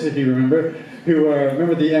 David, if you remember, who are,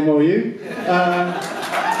 remember the MOU?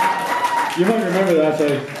 You might remember that,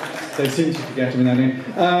 they seem to forget me that name.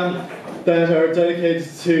 That are dedicated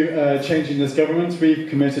to changing this government. We've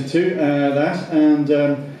committed to that, and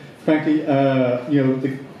frankly, you know,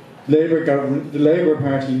 the Labour government, the Labour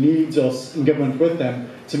Party needs us in government with them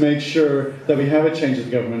to make sure that we have a change of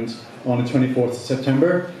the government on the 24th of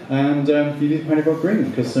September, and you need to kind of go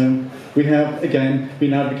green, because we have, again,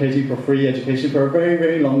 been advocating for free education for a very,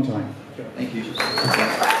 very long time. Thank you.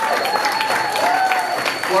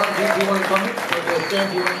 Warren, do you want to comment? Dan,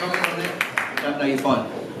 do you want to comment on that? No, you're fine.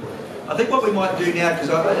 I think what we might do now, because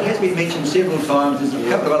it has been mentioned several times, there's a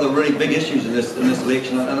couple of other really big issues in this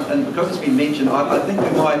election, and because it's been mentioned, I think we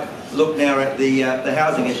might look now at the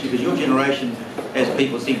housing issue, because your generation, as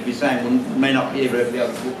people seem to be saying, may not be ever be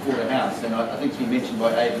able to afford a house, and I think it's been mentioned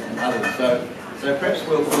by Abe and others. So perhaps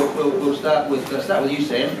we'll start with you,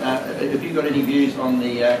 Sam. Have you got any views on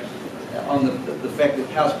the fact that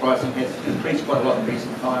house pricing has increased quite a lot in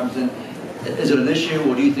recent times, and Is it an issue,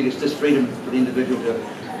 or do you think it's just freedom for the individual to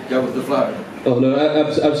go with the flow? Oh no,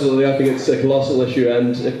 absolutely. I think it's a colossal issue,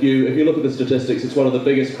 and if you look at the statistics, it's one of the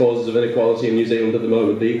biggest causes of inequality in New Zealand at the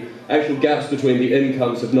moment. The actual gaps between the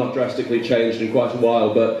incomes have not drastically changed in quite a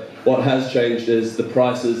while, but what has changed is the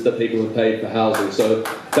prices that people have paid for housing. So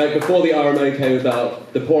back before the RMA came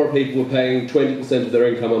about, the poorer people were paying 20% of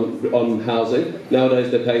their income on housing.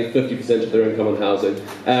 Nowadays they're paying 50% of their income on housing.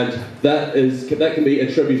 And that can be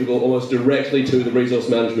attributable almost directly to the Resource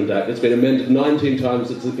Management Act. It's been amended 19 times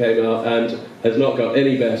since it came out and has not got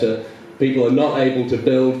any better. People are not able to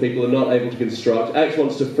build, people are not able to construct. ACT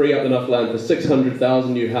wants to free up enough land for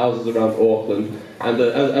 600,000 new houses around Auckland. And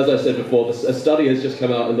as I said before, a study has just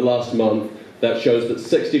come out in the last month that shows that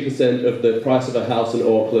 60% of the price of a house in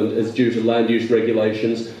Auckland is due to land use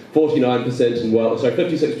regulations, 56%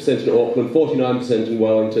 in Auckland, 49% in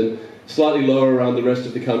Wellington, slightly lower around the rest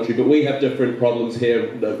of the country, but we have different problems here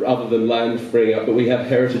other than land freeing up, but we have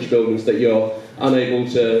heritage buildings that you're unable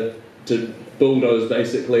to bulldoze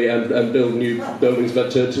basically and build new buildings,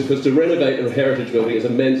 but because to renovate a heritage building is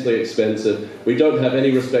immensely expensive. We don't have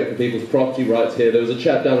any respect for people's property rights here. There was a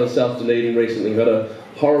chap down in South Dunedin recently who had a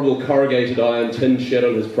horrible corrugated iron tin shed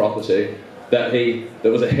on his property that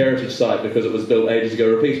was a heritage site because it was built ages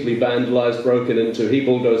ago, repeatedly vandalised, broken into. He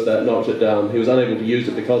bulldozed that, knocked it down. He was unable to use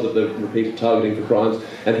it because of the repeated targeting for crimes,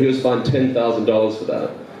 and he was fined $10,000 for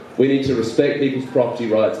that. We need to respect people's property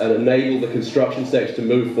rights and enable the construction sector to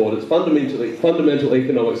move forward. It's fundamental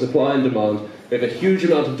economic supply and demand. We have a huge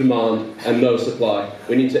amount of demand and no supply.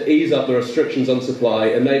 We need to ease up the restrictions on supply,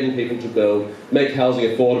 enable people to build, make housing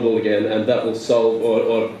affordable again, and that will solve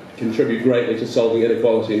or contribute greatly to solving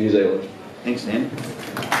inequality in New Zealand. Thanks, Dan.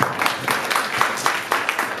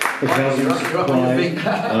 Housing supply,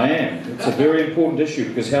 I am. It's a very important issue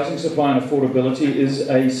because housing supply and affordability is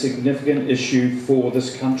a significant issue for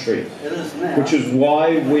this country. It is now. Which is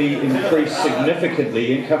why we increase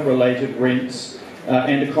significantly income-related rents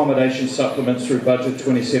and accommodation supplements through Budget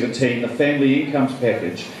 2017, the family incomes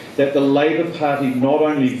package, that the Labour Party not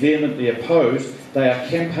only vehemently opposed, they are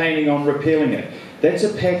campaigning on repealing it. That's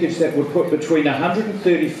a package that would put between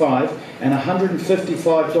 $135 and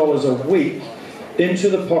 $155 a week into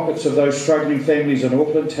the pockets of those struggling families in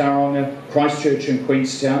Auckland, Tauranga, Christchurch and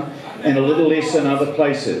Queenstown, and a little less in other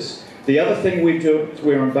places. The other thing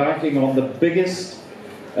we're embarking on the biggest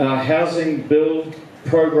housing build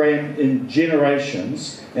program in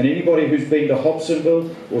generations, and anybody who's been to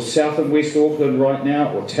Hobsonville or South and West Auckland right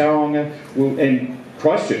now, or Tauranga, and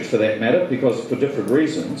Christchurch for that matter, because for different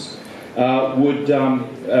reasons, would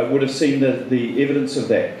have seen the evidence of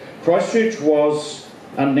that. Christchurch was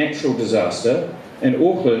a natural disaster, and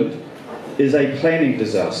Auckland is a planning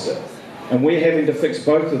disaster, and we're having to fix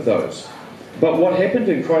both of those. But what happened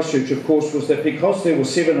in Christchurch, of course, was that because there were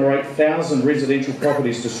 7,000 or 8,000 residential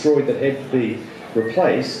properties destroyed that had to be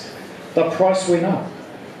replaced, the price went up.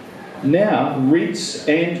 Now, rents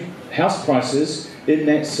and house prices in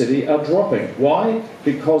that city are dropping. Why?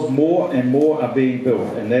 Because more and more are being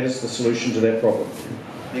built, and that is the solution to that problem.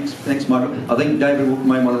 Thanks, Michael. I think David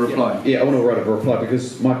may want to reply. Yeah, I want to write a reply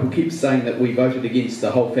because Michael keeps saying that we voted against the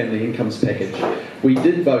whole family incomes package. We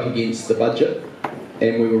did vote against the budget,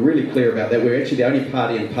 and we were really clear about that. We're actually the only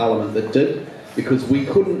party in Parliament that did, because we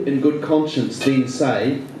couldn't in good conscience then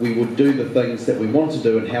say we would do the things that we want to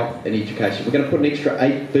do in health and education. We're going to put an extra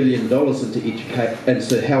 $8 billion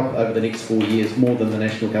into health over the next 4 years, more than the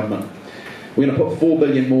national government. We're going to put $4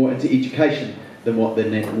 billion more into education than what the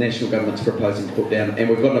national government's proposing to put down, and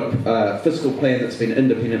we've got a fiscal plan that's been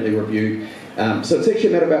independently reviewed. So it's actually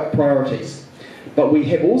a matter about priorities. But we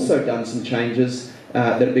have also done some changes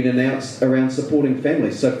that have been announced around supporting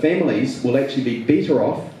families. So families will actually be better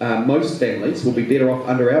off, most families will be better off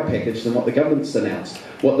under our package than what the government's announced.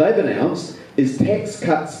 What they've announced is tax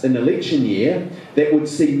cuts in election year that would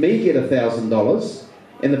see me get $1,000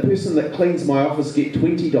 and the person that cleans my office get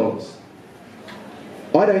 $20.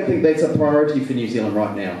 I don't think that's a priority for New Zealand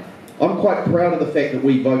right now. I'm quite proud of the fact that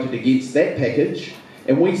we voted against that package,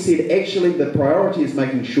 and we said actually the priority is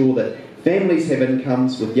making sure that families have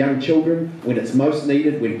incomes with young children when it's most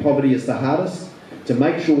needed, when poverty is the hardest, to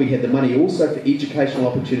make sure we had the money also for educational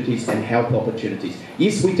opportunities and health opportunities.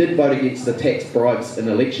 Yes, we did vote against the tax bribes in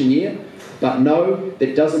election year, but no,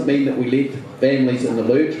 that doesn't mean that we left families in the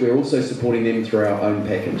lurch. We're also supporting them through our own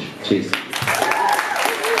package. Cheers.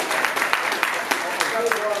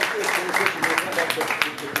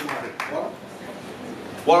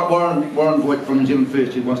 Warren Voight from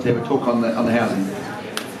NZFirst, who wants to have a talk on the housing.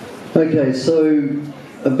 Okay, so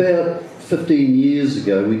about 15 years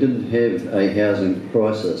ago we didn't have a housing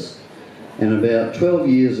crisis, and about 12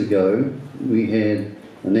 years ago we had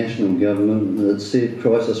a national government that said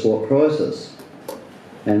crisis what crisis.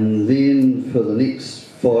 And then for the next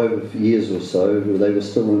 5 years or so, they were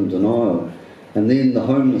still in denial. And then the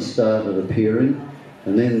homeless started appearing,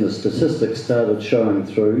 and then the statistics started showing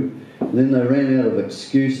through, and then they ran out of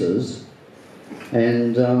excuses.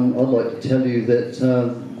 And I'd like to tell you that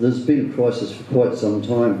there's been a crisis for quite some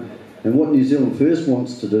time. And what NZFirst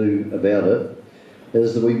wants to do about it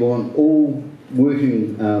is that we want all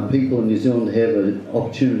working people in New Zealand to have an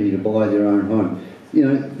opportunity to buy their own home. You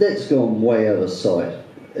know, that's gone way out of sight.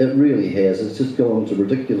 It really has. It's just gone to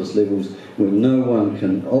ridiculous levels where no one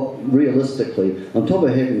can, realistically, on top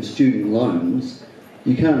of having student loans,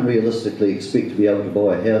 you can't realistically expect to be able to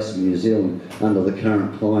buy a house in New Zealand under the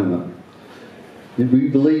current climate. We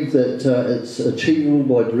believe that it's achievable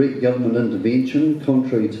by direct government intervention,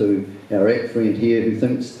 contrary to our ACT friend here who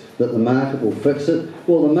thinks that the market will fix it.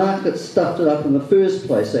 Well, the market stuffed it up in the first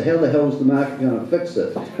place, so how the hell is the market going to fix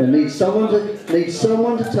it? It needs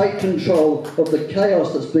someone to take control of the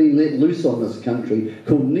chaos that's being let loose on this country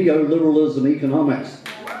called neoliberalism economics.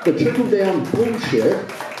 The trickle-down bullshit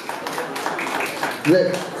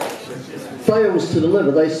that fails to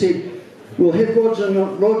deliver. They said, we'll have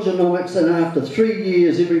Rogernomics and after 3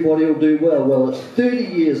 years everybody will do well. Well, it's 30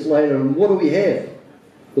 years later and what do we have?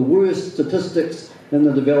 The worst statistics in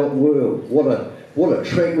the developed world. What a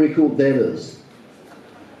track record that is.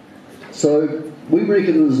 So we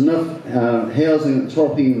reckon there's enough housing at the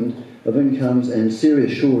top end of incomes and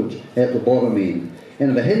serious shortage at the bottom end.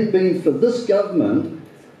 And if it hadn't been for this government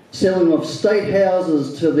selling off state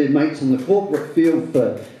houses to their mates in the corporate field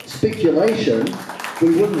for speculation,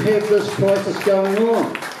 we wouldn't have this crisis going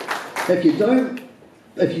on. If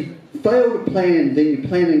you fail to plan, then you're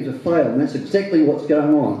planning to fail, and that's exactly what's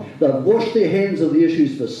going on. They've washed their hands of the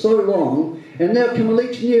issues for so long, and now come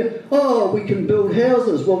election year, oh, we can build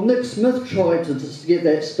houses. Well, Nick Smith tried to get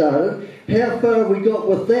that started. How far have we got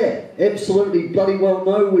with that? Absolutely bloody well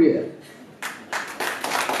nowhere.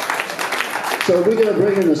 So we're going to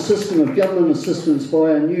bring in a system of government assistance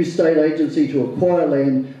by a new state agency to acquire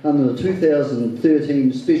land under the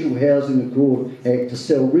 2013 Special Housing Accord Act to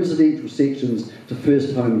sell residential sections to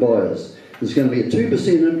first home buyers. There's going to be a 2%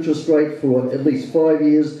 interest rate for at least 5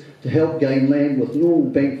 years to help gain land with normal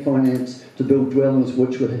bank finance to build dwellings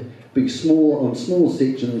which would be small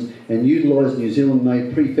sections and utilise New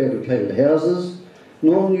Zealand-made prefabricated houses.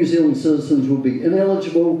 Non-New Zealand citizens will be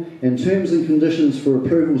ineligible, and terms and conditions for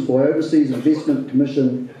approvals by Overseas Investment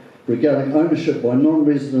Commission regarding ownership by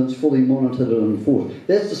non-residents fully monitored and enforced.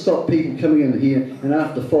 That's to stop people coming in here and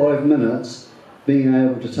after 5 minutes being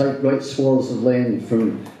able to take great swaths of land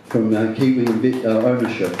from Kiwi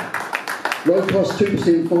ownership. Low-cost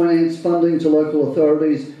 2% finance funding to local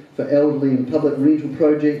authorities for elderly and public rental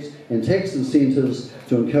projects, and tax incentives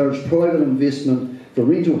to encourage private investment for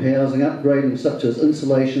rental housing, upgrading such as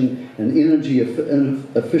insulation and energy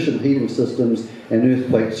efficient heating systems and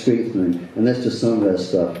earthquake strengthening. And that's just some of our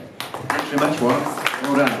stuff. Thanks very much, Warren.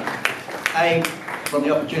 Well done. Abe from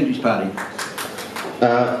the Opportunities Party.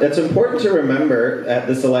 It's important to remember at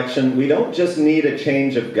this election, we don't just need a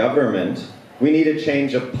change of government, we need a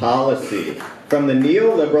change of policy. From the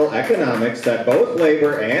neoliberal economics that both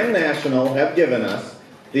Labour and National have given us,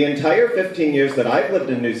 the entire 15 years that I've lived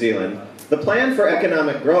in New Zealand, the plan for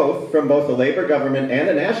economic growth from both the Labour government and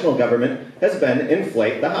a national government has been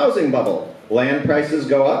inflate the housing bubble. Land prices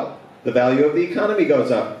go up, the value of the economy goes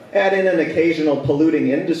up. Add in an occasional polluting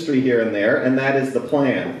industry here and there, and that is the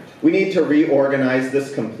plan. We need to reorganize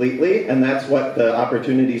this completely, and that's what the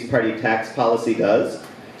Opportunities Party tax policy does.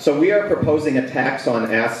 So we are proposing a tax on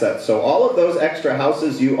assets. So all of those extra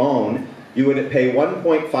houses you own, you would pay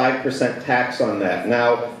 1.5% tax on that.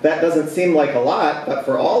 Now, that doesn't seem like a lot, but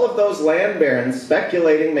for all of those land barons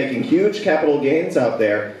speculating, making huge capital gains out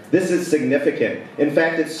there, this is significant. In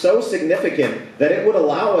fact, it's so significant that it would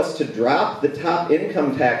allow us to drop the top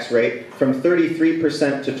income tax rate from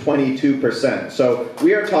 33% to 22%. So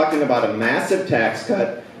we are talking about a massive tax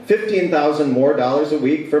cut, $15,000 more a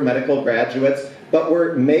week for medical graduates, but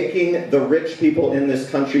we're making the rich people in this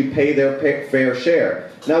country pay their fair share.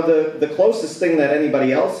 Now, the closest thing that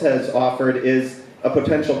anybody else has offered is a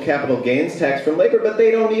potential capital gains tax from Labour, but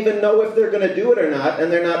they don't even know if they're going to do it or not,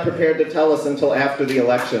 and they're not prepared to tell us until after the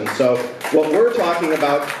election. So what we're talking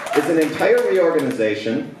about is an entire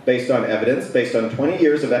reorganization based on evidence, based on 20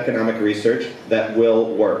 years of economic research that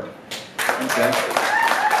will work. Okay.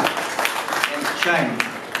 And Shane,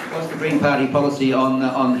 what's the Green Party policy on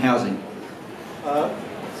housing?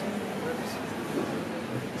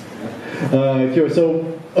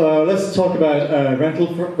 So let's talk about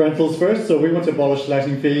rentals first. So we want to abolish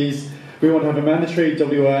letting fees. We want to have a mandatory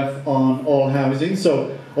WF on all housing,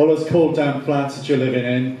 so all those cold damp flats that you're living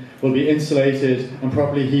in will be insulated and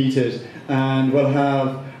properly heated, and will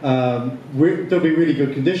have there'll be really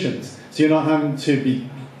good conditions. So you're not having to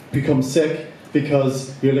become sick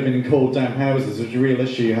because you're living in cold damp houses, which is a real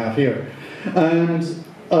issue you have here. And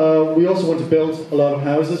we also want to build a lot of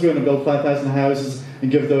houses. We want to build 5,000 houses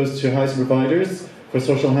and give those to housing providers for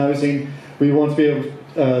social housing. We want to be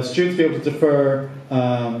able, students to be able to defer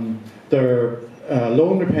their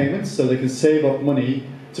loan repayments so they can save up money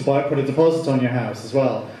to put a deposit on your house as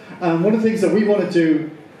well. And one of the things that we want to do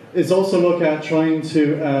is also look at trying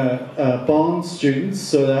to bond students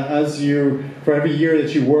so that for every year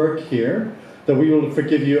that you work here, that we will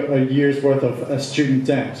forgive you a year's worth of student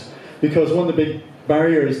debt. Because one of the big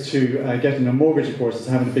barriers to getting a mortgage, of course, is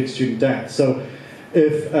having a big student debt. So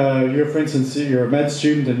if you're, for instance, you're a med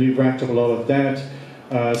student and you've racked up a lot of debt,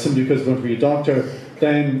 simply because you want to be a doctor,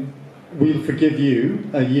 then we'll forgive you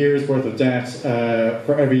a year's worth of debt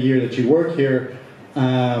for every year that you work here.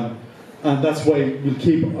 And that's why we'll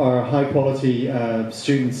keep our high-quality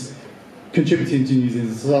students contributing to New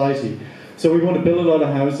Zealand society. So we want to build a lot of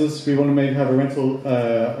houses. We want to have a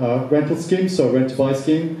rental scheme, so a rent-to-buy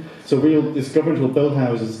scheme. So this government will build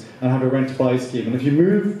houses and have a rent-to-buy scheme. And if you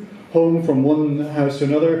move home from one house to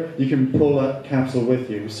another, you can pull that capital with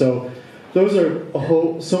you. So those are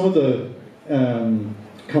some of the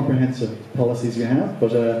comprehensive policies we have,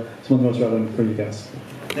 but some of the most relevant for you guys.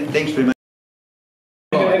 Thanks very much.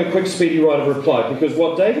 I'm going to have a quick speedy right of reply, because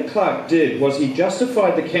what David Clark did was he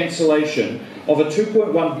justified the cancellation of a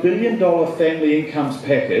 $2.1 billion family incomes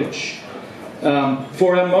package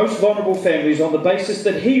for our most vulnerable families on the basis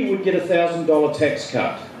that he would get a $1,000 tax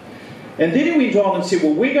cut. And then he went on and said,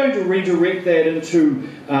 well, we're going to redirect that into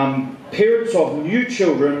parents of new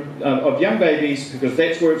children, of young babies, because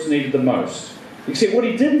that's where it's needed the most. Except what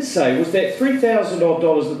he didn't say was that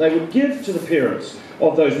 $3,000 that they would give to the parents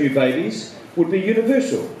of those new babies would be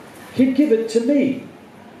universal. He'd give it to me.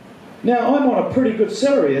 Now, I'm on a pretty good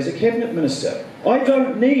salary as a cabinet minister. I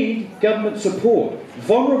don't need government support.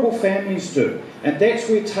 Vulnerable families do. And that's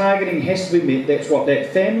where targeting has to be met. That's what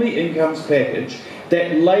that family incomes package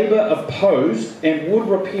that Labor opposed and would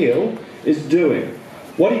repeal is doing.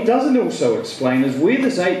 What he doesn't also explain is where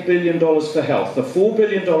this $8 billion for health, the $4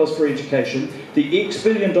 billion for education, the X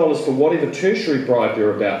billion dollars for whatever tertiary bribe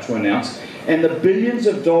they're about to announce, and the billions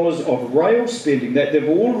of dollars of rail spending that they've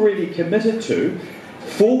already committed to.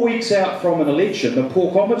 4 weeks out from an election, the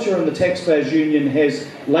Porkometer and the Taxpayers Union has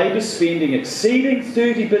Labor spending exceeding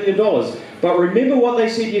 $30 billion. But remember what they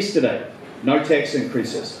said yesterday, no tax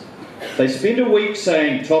increases. They spend a week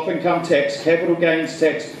saying top income tax, capital gains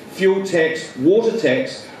tax, fuel tax, water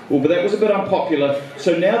tax. Well, but that was a bit unpopular.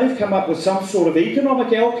 So now they've come up with some sort of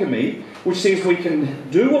economic alchemy which says we can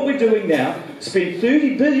do what we're doing now, spend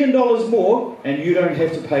 $30 billion more, and you don't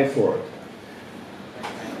have to pay for it.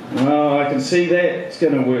 Well, I can see that it's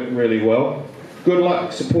going to work really well. Good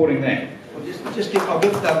luck supporting that. Well,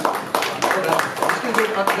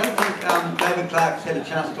 I don't think David Clark's had a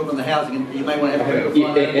chance to talk on the housing, and you may want to have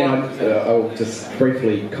a I'll just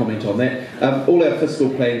briefly comment on that. All our fiscal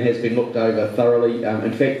plan has been looked over thoroughly.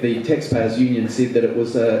 In fact, the Taxpayers Union said that it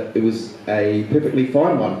was a perfectly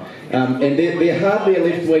fine one, and they're hardly a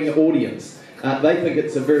left-wing audience. They think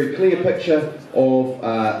it's a very clear picture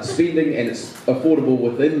of spending, and it's affordable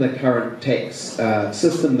within the current tax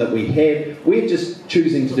system that we have. We're just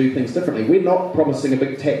choosing to do things differently. We're not promising a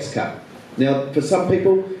big tax cut. Now, for some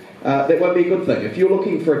people, that won't be a good thing. If you're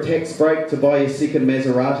looking for a tax break to buy your second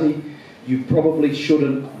Maserati, you probably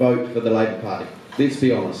shouldn't vote for the Labour Party. Let's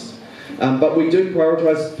be honest. But we do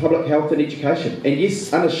prioritise public health and education. And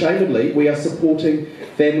yes, unashamedly, we are supporting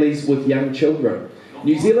families with young children.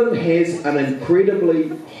 New Zealand has an incredibly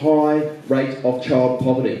high rate of child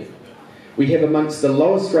poverty. We have amongst the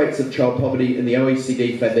lowest rates of child poverty in the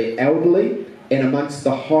OECD for the elderly and amongst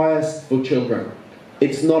the highest for children.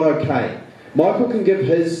 It's not okay. Michael can give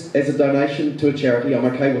his as a donation to a charity, I'm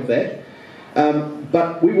okay with that.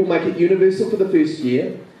 But we will make it universal for the first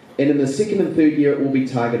year, and in the second and third year it will be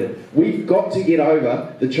targeted. We've got to get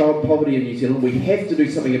over the child poverty in New Zealand. We have to do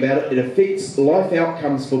something about it. It affects life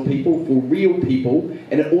outcomes for people, for real people,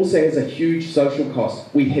 and it also has a huge social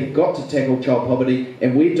cost. We have got to tackle child poverty,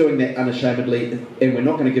 and we're doing that unashamedly, and we're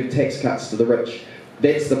not going to give tax cuts to the rich.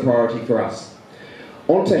 That's the priority for us.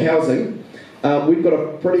 On to housing. We've got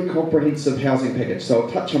a pretty comprehensive housing package, so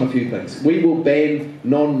I'll touch on a few things. We will ban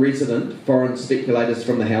non-resident foreign speculators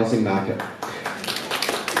from the housing market.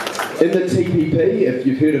 In the TPP, if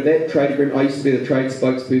you've heard of that trade agreement, I used to be the trade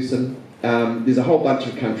spokesperson. There's a whole bunch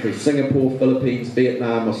of countries, Singapore, Philippines,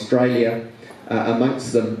 Vietnam, Australia,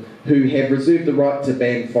 amongst them who have reserved the right to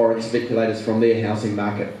ban foreign speculators from their housing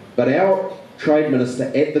market. But our Trade Minister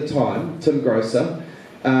at the time, Tim Grosser,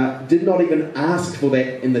 did not even ask for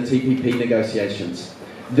that in the TPP negotiations.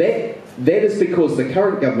 That is because the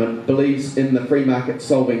current government believes in the free market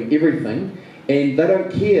solving everything, and they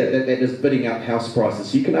don't care that that is bidding up house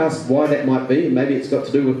prices. You can ask why that might be, and maybe it's got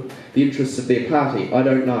to do with the interests of their party, I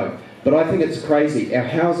don't know. But I think it's crazy. Our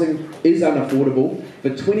housing is unaffordable.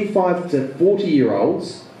 For 25 to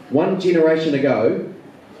 40-year-olds, one generation ago,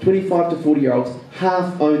 25 to 40-year-olds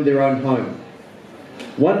half owned their own home.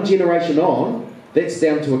 One generation on, that's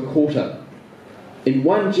down to a quarter. In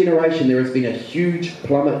one generation, there has been a huge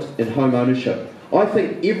plummet in home ownership. I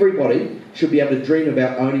think everybody should be able to dream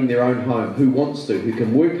about owning their own home, who wants to, who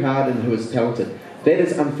can work hard and who is talented. That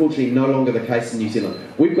is unfortunately no longer the case in New Zealand.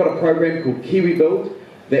 We've got a program called Kiwi Build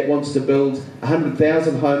that wants to build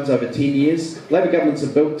 100,000 homes over 10 years. Labor governments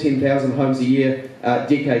have built 10,000 homes a year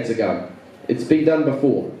decades ago. It's been done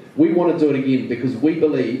before. We want to do it again because we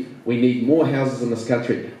believe we need more houses in this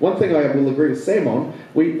country. One thing I will agree with Sam on,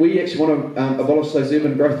 we actually want to abolish those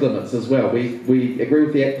urban growth limits as well. We agree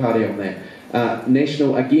with the ACT Party on that.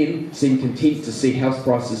 National, again, seem content to see house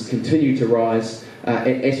prices continue to rise at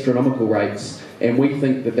astronomical rates, and we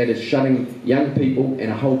think that that is shutting young people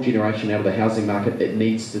and a whole generation out of the housing market. It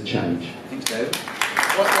needs to change. Thanks, David.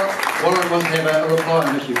 Warren wants to have a reply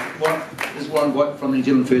on the issue. This is Warren Voight from the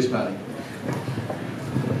NZFirst Party.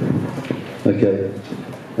 Okay.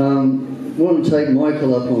 I want to take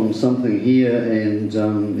Michael up on something here, and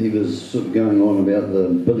he was sort of going on about the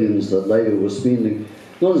billions that Labor was spending.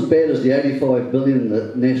 Not as bad as the 85 billion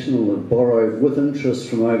that National had borrowed with interest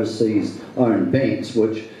from overseas owned banks,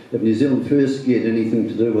 which if New Zealand First get anything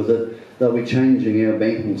to do with it, they'll be changing our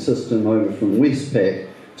banking system over from Westpac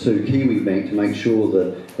to Kiwi Bank to make sure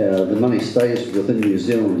that the money stays within New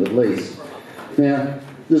Zealand at least. Now,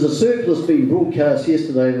 there's a surplus being broadcast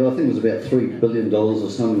yesterday, I think it was about $3 billion or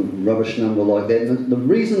some rubbish number like that. And the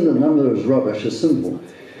reason the number is rubbish is simple.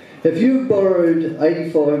 If you've borrowed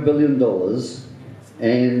 $85 billion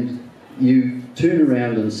and you turn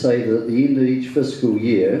around and say that at the end of each fiscal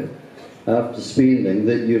year, after spending,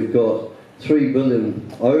 that you've got $3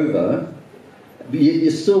 billion over, but yet you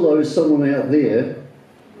still owe someone out there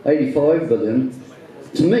 $85 billion,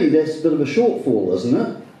 to me that's a bit of a shortfall, isn't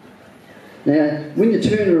it? Now, when you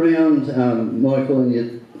turn around, Michael, and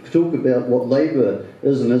you talk about what Labor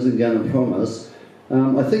is and isn't going to promise,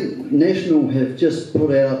 I think National have just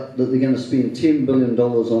put out that they're going to spend $10 billion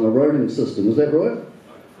on a roading system. Is that right?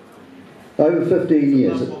 Over 15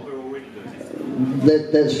 years. That's what we're already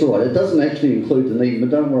doing. That's right. It doesn't actually include the need, but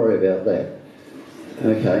don't worry about that.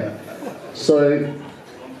 Okay. So,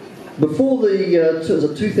 before the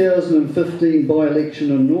 2015 by-election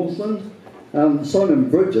in Northland, Simon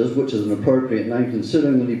Bridges, which is an appropriate name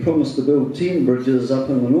considering that he promised to build 10 bridges up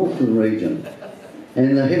in the Northland region,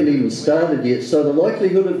 and they haven't even started yet, so the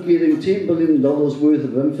likelihood of getting $10 billion worth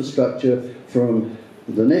of infrastructure from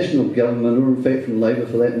the national government, or in fact from Labor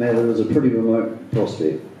for that matter, is a pretty remote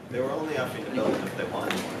prospect. They were only asking to build if they won.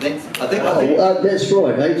 That's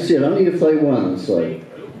right, Abe said only if they won, so...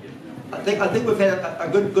 I think we've had a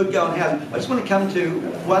good go on housing. I just want to come to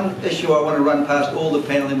one issue I want to run past all the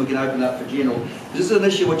panel, and we can open up for general. This is an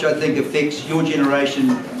issue which I think affects your generation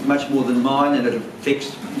much more than mine, and it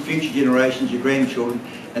affects future generations, your grandchildren,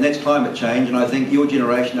 and that's climate change. And I think your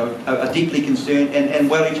generation are deeply concerned and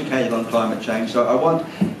well educated on climate change. So I want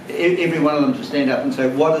every one of them to stand up and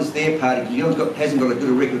say what is their party, because New Zealand hasn't got a good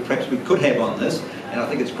record perhaps we could have on this, and I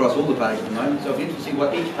think it's across all the parties at the moment. So it'll be interesting to see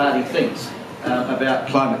what each party thinks about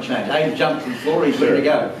climate change. Abe jumped to the floor, he's ready to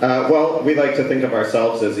go. Well, we like to think of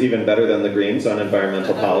ourselves as even better than the Greens on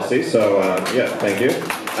environmental policy, so yeah, thank you.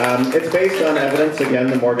 It's based on evidence.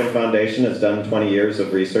 Again, the Morgan Foundation has done 20 years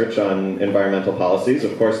of research on environmental policies.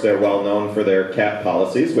 Of course, they're well known for their cap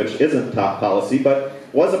policies, which isn't top policy, but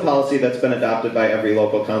was a policy that's been adopted by every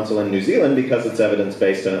local council in New Zealand because it's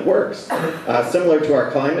evidence-based and it works. Similar to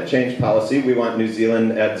our climate change policy, we want New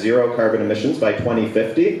Zealand at 0 carbon emissions by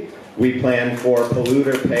 2050. We plan for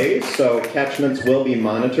polluter pays, so catchments will be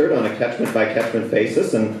monitored on a catchment-by-catchment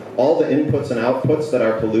basis, and all the inputs and outputs that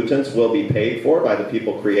are pollutants will be paid for by the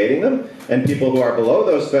people creating them, and people who are below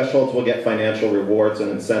those thresholds will get financial rewards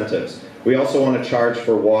and incentives. We also want to charge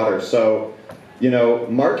for water, so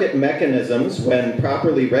market mechanisms, when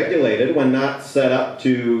properly regulated, when not set up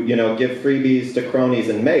to give freebies to cronies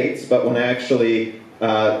and mates, but when actually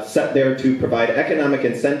set there to provide economic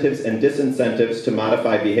incentives and disincentives to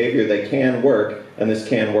modify behavior, they can work, and this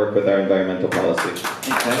can work with our environmental policy.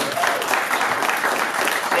 Okay.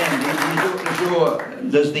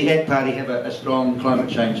 does the ACT Party have a strong climate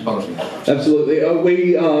change policy? Absolutely. I'm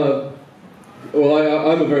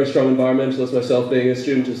a very strong environmentalist myself, being a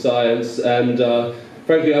student of science, and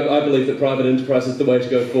frankly, I believe that private enterprise is the way to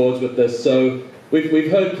go forwards with this. So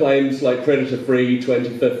we've heard claims like predator-free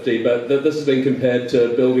 2050, but this has been compared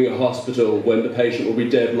to building a hospital when the patient will be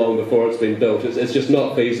dead long before it's been built. It's just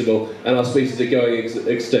not feasible, and our species are going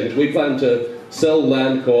extinct. We plan to sell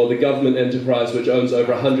Landcore, the government enterprise which owns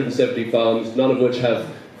over 170 farms, none of which have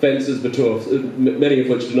fences, many of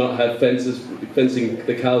which do not have fencing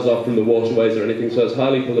the cows off from the waterways or anything, so it's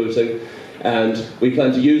highly polluting. And we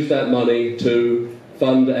plan to use that money to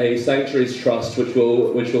fund a sanctuaries trust which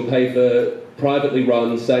will pay for privately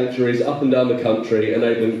run sanctuaries up and down the country,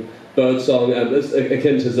 enabling birdsong, and it's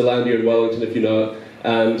akin to Zealandia in Wellington, if you know it,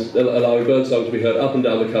 and allowing birdsong to be heard up and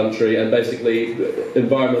down the country, and basically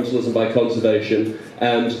environmentalism by conservation.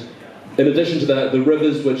 And in addition to that, the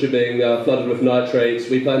rivers which are being flooded with nitrates,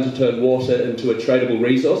 we plan to turn water into a tradable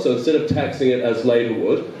resource. So instead of taxing it as labour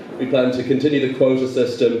would, we plan to continue the quota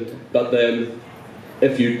system, but then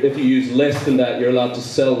if you use less than that, you're allowed to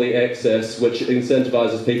sell the excess, which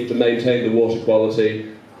incentivises people to maintain the water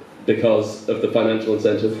quality because of the financial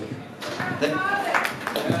incentive.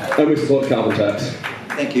 And we support carbon tax.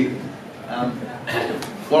 Thank you.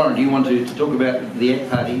 Warren, do you want to talk about the ACT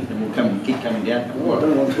Party, and we'll keep coming down? I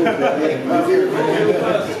don't want to talk about the ACT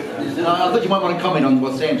Party. No, I thought you might want to comment on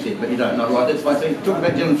what Sam said, but you don't. No, right, that's fine. So talk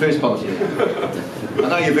about NZFirst policy. I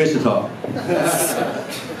know you're versatile.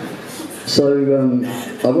 So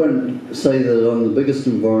I won't say that I'm the biggest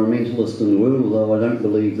environmentalist in the world, although I don't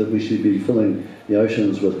believe that we should be filling the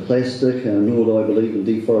oceans with plastic, nor do I believe in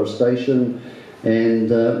deforestation. And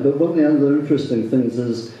but one of the other interesting things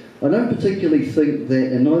is I don't particularly think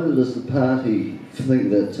that, and neither does the party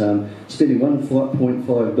think that spending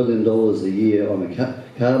 $1.5 billion a year on a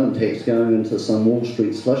carbon tax going into some Wall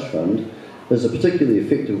Street slush fund is a particularly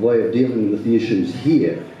effective way of dealing with the issues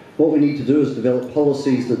here. What we need to do is develop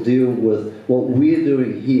policies that deal with what we're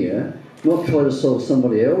doing here, not try to solve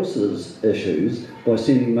somebody else's issues by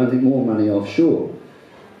sending more money offshore.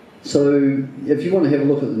 So if you want to have a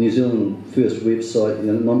look at the NZFirst website,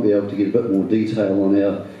 you might be able to get a bit more detail on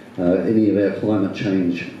any of our climate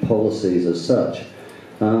change policies as such.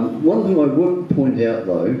 One thing I would point out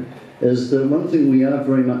though is that one thing we are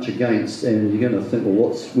very much against, and you're going to think,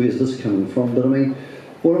 well, where's this coming from? But I mean,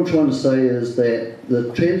 what I'm trying to say is that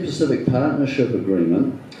the Trans-Pacific Partnership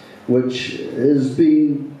Agreement, which is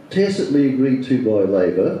being tacitly agreed to by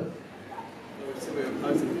Labour.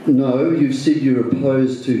 No, you said you're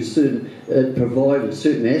opposed to it provided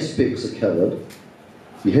certain aspects are covered.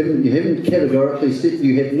 You haven't categorically said,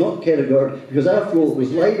 you have not categorically, because after all it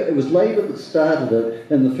was Labour that started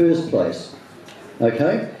it in the first place.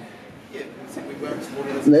 Okay?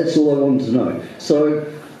 That's all I wanted to know. So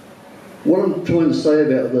what I'm trying to say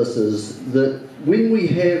about this is that when we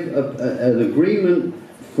have an agreement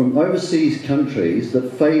from overseas countries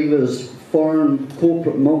that favours foreign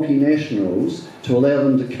corporate multinationals to allow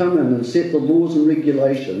them to come in and set the laws and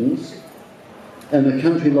regulations in a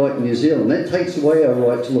country like New Zealand, that takes away our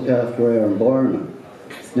right to look after our environment.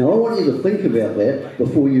 Now I want you to think about that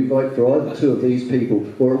before you vote for either two of these people,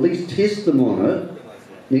 or at least test them on it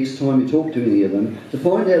next time you talk to any of them, to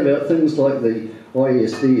find out about things like the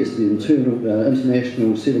ISDS, the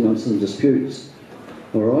International Settlements and Disputes.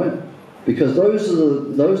 All right? Because those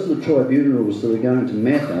are the tribunals that are going to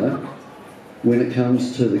matter when it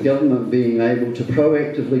comes to the government being able to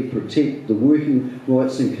proactively protect the working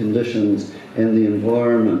rights and conditions and the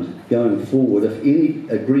environment going forward if any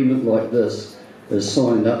agreement like this is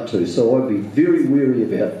signed up to. So I'd be very wary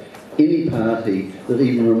about any party that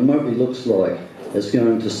even remotely looks like it's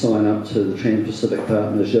going to sign up to the Trans-Pacific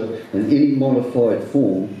Partnership in any modified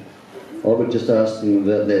form. I would just ask them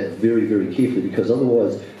about that very, very carefully, because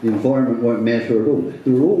otherwise the environment won't matter at all.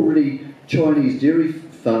 There are already Chinese dairy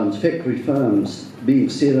farms, factory farms being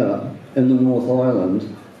set up in the North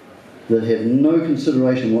Island that have no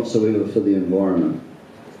consideration whatsoever for the environment.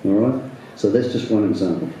 All right? So that's just one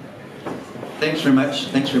example. Thanks very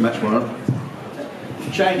much, Warren.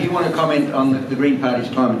 Shane, do you want to comment on the Green Party's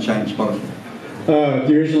climate change policy?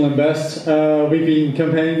 The original and best. We've been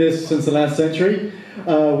campaigning this since the last century.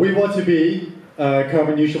 We want to be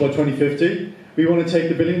carbon neutral by 2050. We want to take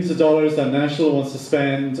the billions of dollars that National wants to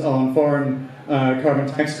spend on foreign carbon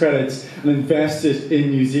tax credits and invest it in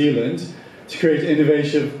New Zealand to create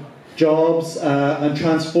innovative jobs and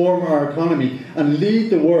transform our economy and lead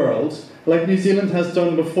the world, like New Zealand has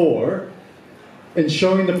done before, in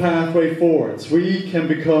showing the pathway forwards. We can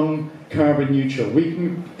become carbon neutral. We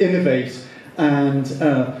can innovate and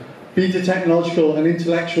be the technological and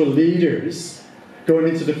intellectual leaders going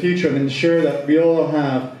into the future and ensure that we all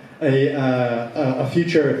have a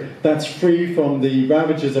future that's free from the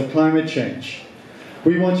ravages of climate change.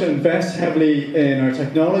 We want to invest heavily in our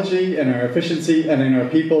technology, in our efficiency, and in our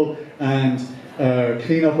people, and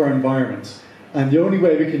clean up our environment. And the only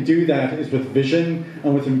way we can do that is with vision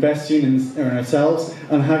and with investing in ourselves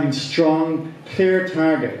and having strong, clear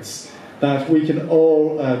targets that we can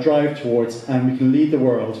all drive towards, and we can lead the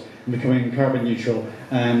world in becoming carbon neutral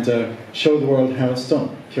and show the world how it's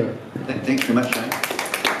done. Sure. Thanks very much, Shane.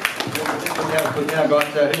 We've now got,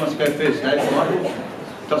 who wants to go first? Dave, Michael?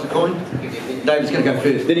 Toss a coin? Dave's going to go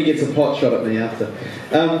first. Then he gets a pot shot at me after.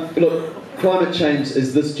 Look, climate change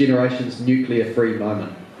is this generation's nuclear-free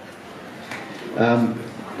moment.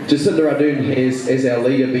 Jacinda Ardern has, as our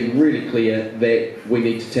leader, been really clear that we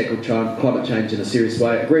need to tackle climate change in a serious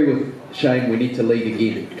way. I agree with Shane, we need to lead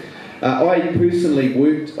again. I personally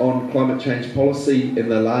worked on climate change policy in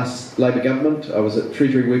the last Labor government. I was at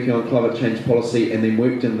Treasury working on climate change policy and then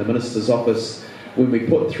worked in the Minister's office when we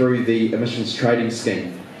put through the emissions trading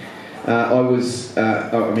scheme. I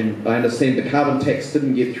understand the carbon tax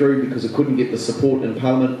didn't get through because it couldn't get the support in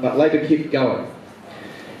Parliament, but Labor kept going.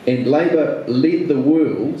 And Labor led the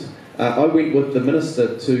world. I went with the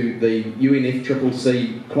Minister to the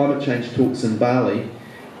UNFCCC climate change talks in Bali,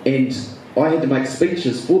 and I had to make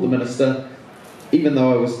speeches for the Minister, even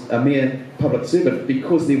though I was a mere public servant,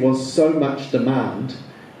 because there was so much demand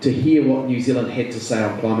to hear what New Zealand had to say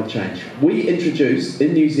on climate change. We introduced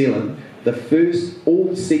in New Zealand the first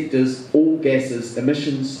all sectors, all gases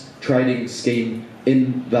emissions trading scheme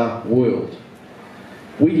in the world.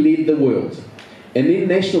 We led the world. And then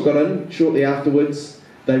National got in shortly afterwards.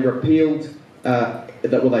 They repealed,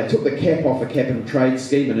 they took the cap off a cap and trade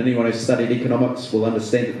scheme, and anyone who's studied economics will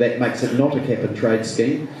understand that that makes it not a cap and trade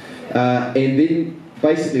scheme. And then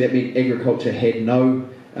basically that meant agriculture had no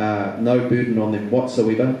burden on them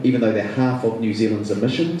whatsoever, even though they're half of New Zealand's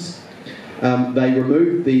emissions. They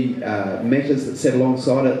removed the matters that sat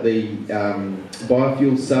alongside it, the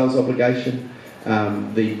biofuel sales obligation,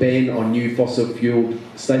 the ban on new fossil-fuelled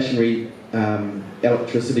stationary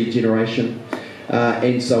electricity generation,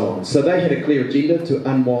 and so on. So they had a clear agenda to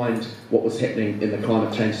unwind what was happening in the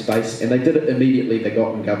climate change space, and they did it immediately. They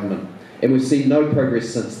got in government. And we've seen no progress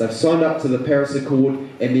since. They've signed up to the Paris Accord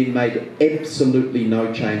and then made absolutely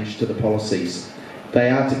no change to the policies. They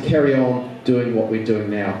are to carry on doing what we're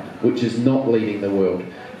doing now, which is not leading the world.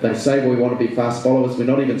 They say we want to be fast followers. We're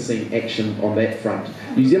not even seeing action on that front.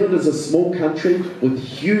 New Zealand is a small country with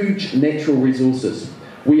huge natural resources.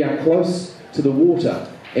 We are close to the water,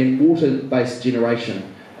 and water-based generation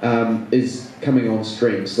is coming on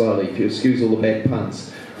stream slowly, if you excuse all the bad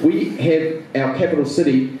puns. We have our capital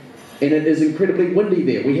city, and it is incredibly windy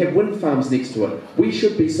there. We have wind farms next to it. We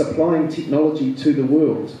should be supplying technology to the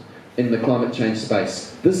world in the climate change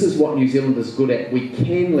space. This is what New Zealand is good at. We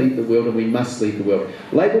can lead the world, and we must lead the world.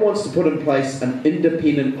 Labor wants to put in place an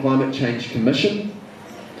independent climate change commission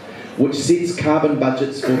which sets carbon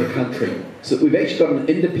budgets for the country. So we've actually got an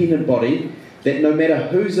independent body that, no matter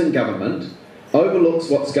who's in government, overlooks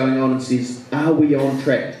what's going on and says, are we on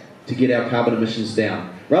track to get our carbon emissions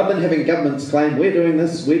down? Rather than having governments claim, we're doing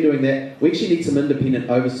this, we're doing that, we actually need some independent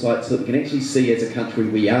oversight so that we can actually see as a country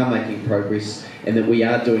we are making progress and that we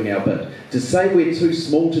are doing our bit. To say we're too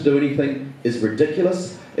small to do anything is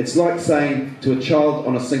ridiculous. It's like saying to a child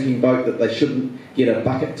on a sinking boat that they shouldn't get a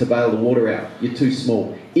bucket to bail the water out. You're too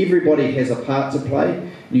small. Everybody has a part to play.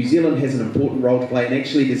 New Zealand has an important role to play, and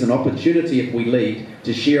actually there's an opportunity, if we lead,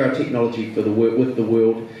 to share our technology with the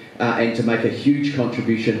world and to make a huge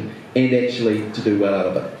contribution and actually to do well out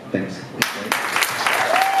of it. Thanks.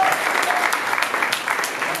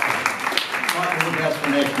 Michael Woodhouse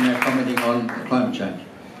from Ashton now commenting on climate change.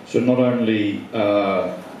 So not only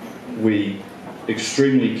are we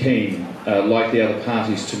extremely keen, like the other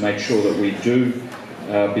parties, to make sure that we do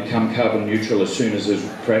become carbon neutral as soon as is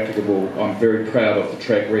practicable, I'm very proud of the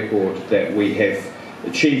track record that we have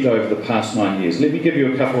achieved over the past 9 years. Let me give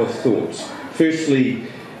you a couple of thoughts. Firstly,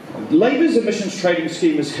 Labor's emissions trading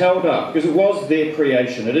scheme is held up, because it was their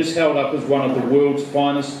creation, it is held up as one of the world's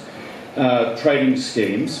finest trading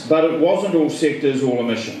schemes, but it wasn't all sectors, all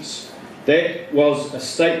emissions. That was a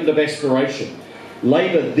statement of aspiration.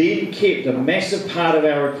 Labor then kept a massive part of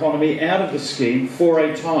our economy out of the scheme for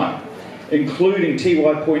a time, including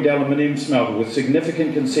Tiwai Point aluminium smelter with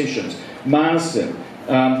significant concessions, Marsden,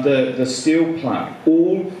 the steel plant,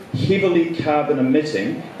 all heavily carbon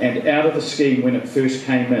emitting and out of the scheme when it first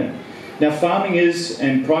came in. Now farming is,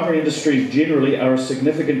 and primary industries generally, are a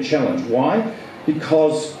significant challenge. Why?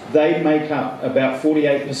 Because they make up about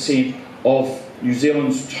 48% of New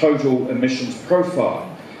Zealand's total emissions profile.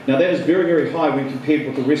 Now that is very, very high when compared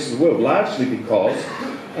with the rest of the world, largely because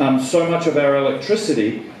so much of our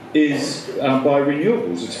electricity is by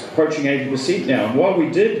renewables. It's approaching 80% now. And while we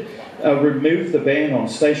did remove the ban on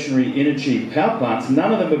stationary energy power plants,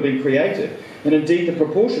 none of them have been created. And indeed, the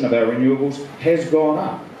proportion of our renewables has gone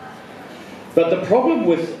up. But the problem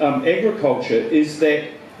with agriculture is that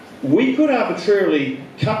we could arbitrarily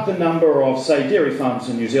cut the number of, say, dairy farms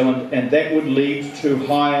in New Zealand, and that would lead to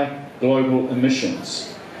higher global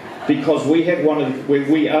emissions. Because we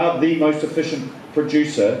are the most efficient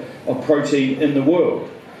producer of protein in the world.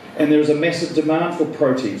 And there is a massive demand for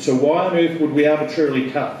protein. So why on earth would we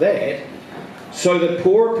arbitrarily cut that so that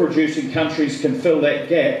poorer producing countries can fill that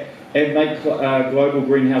gap and make global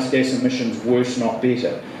greenhouse gas emissions worse, not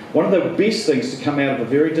better? One of the best things to come out of a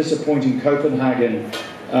very disappointing Copenhagen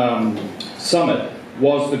summit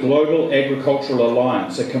was the Global Agricultural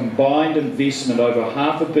Alliance, a combined investment over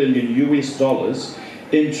 $500 million US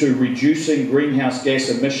into reducing greenhouse gas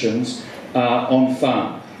emissions on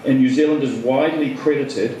farm. And New Zealand is widely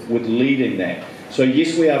credited with leading that. So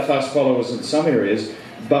yes, we are fast followers in some areas,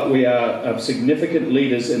 but we are significant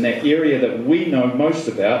leaders in that area that we know most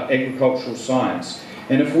about, agricultural science.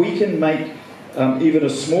 And if we can make even a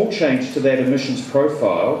small change to that emissions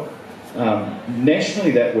profile,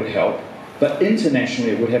 nationally that would help, but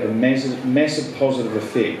internationally it would have a massive positive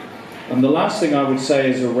effect. And the last thing I would say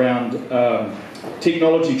is around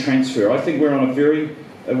technology transfer. I think we're on a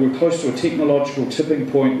we're close to a technological tipping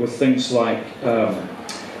point with things like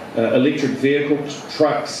electric vehicles,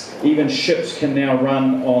 trucks, even ships can now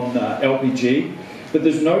run on LPG. But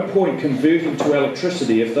there's no point converting to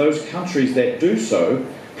electricity if those countries that do so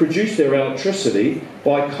produce their electricity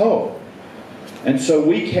by coal. And so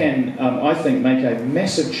we can, I think, make a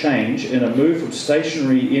massive change in a move from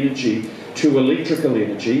stationary energy to electrical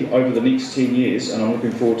energy over the next 10 years, and I'm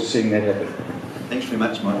looking forward to seeing that happen. Thanks very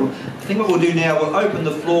much, Michael. I think what we'll do now, we'll open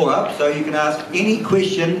the floor up so you can ask any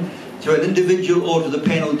question to an individual or to the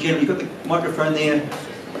panel generally. You've got the microphone there,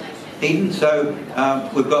 Eden. So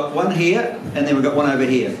we've got one here, and then we've got one over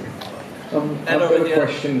here. I've got a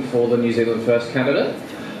question for the NZFirst candidate.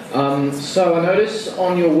 So I notice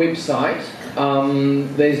on your website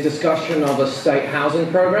there's discussion of a state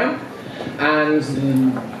housing program, and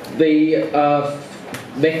the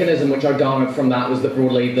mechanism which I garnered from that was that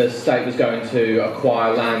broadly the state was going to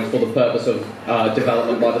acquire land for the purpose of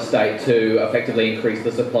development by the state to effectively increase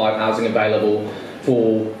the supply of housing available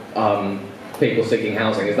for people seeking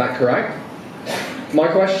housing. Is that correct? My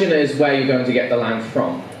question is where you're going to get the land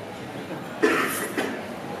from.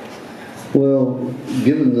 Well,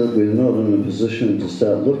 given that we're not in a position to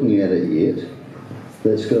start looking at it yet,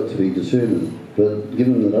 that's got to be determined. But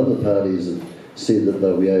given that other parties have said that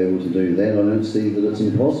they'll be able to do that, I don't see that it's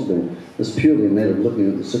impossible. It's purely a matter of looking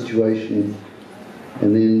at the situation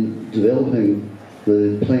and then developing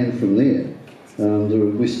the plan from there.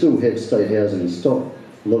 We still have state housing in stock.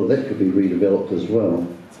 A lot of that could be redeveloped as well,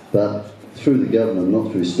 but through the government,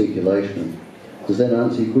 not through speculation. Does that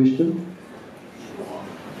answer your question?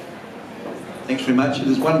 Thanks very much.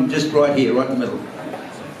 There's one just right here, right in the middle.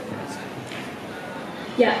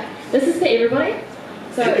 Yeah, this is for everybody.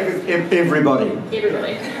 So everybody.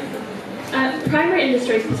 Everybody. Primary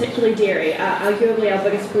industries, particularly dairy, are arguably our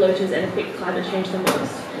biggest polluters and affect climate change the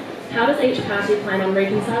most. How does each party plan on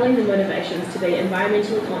reconciling the motivations to be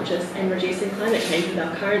environmentally conscious and reducing climate change with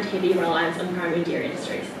our current heavy reliance on primary dairy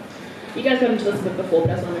industries? You guys got into this a bit before,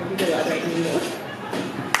 but I was wondering if you could elaborate any more.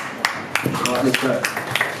 Right, let's go.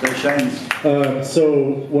 So Shane's. So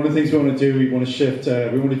one of the things we want to do, we want to shift,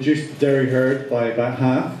 we want to reduce the dairy herd by about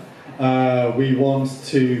half. We want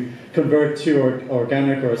to convert to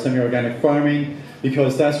organic or semi-organic farming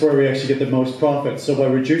because that's where we actually get the most profit. So by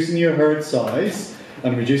reducing your herd size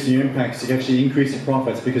and reducing your impacts, you can actually increase your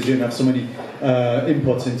profits because you don't have so many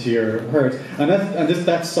inputs into your herd. And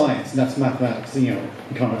that's science and that's mathematics,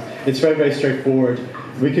 economics. It's very, very straightforward.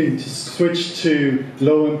 We can switch to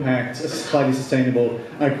low impact, highly sustainable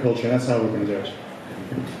agriculture, and that's how we're going to do it.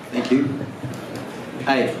 Thank you.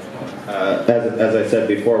 Abe. As I said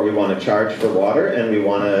before, we want to charge for water and we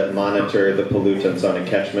want to monitor the pollutants on a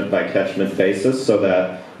catchment by catchment basis so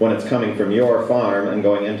that when it's coming from your farm and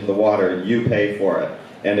going into the water, you pay for it.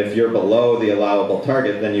 And if you're below the allowable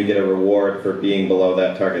target, then you get a reward for being below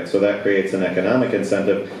that target. So that creates an economic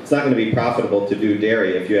incentive. It's not going to be profitable to do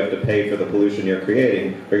dairy if you have to pay for the pollution you're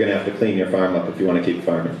creating. You're going to have to clean your farm up if you want to keep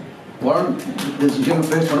farming. Warren, does the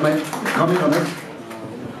gentleman first want to make a comment on this?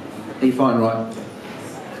 Are you fine, right?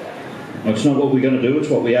 It's not what we're going to do, it's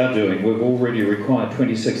what we are doing. We've already required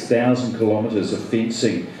 26,000 kilometres of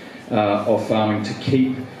fencing of farming to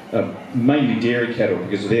keep mainly dairy cattle,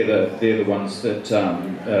 because they're the ones that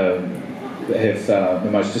have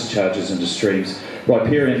the most discharges into streams.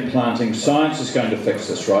 Riparian planting, science is going to fix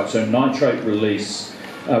this, right? So nitrate release,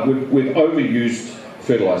 we've overused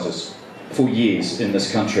fertilisers for years in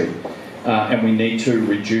this country, and we need to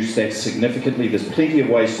reduce that significantly. There's plenty of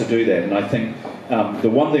ways to do that, and I think the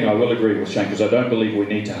one thing I will agree with Shane, because I don't believe we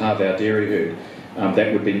need to halve our dairy herd.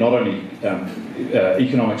 That would be not only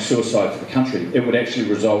economic suicide for the country, it would actually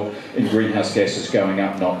result in greenhouse gases going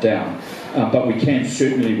up, not down. But we can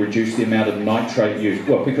certainly reduce the amount of nitrate used.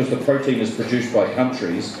 Well, because the protein is produced by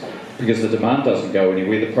countries, because the demand doesn't go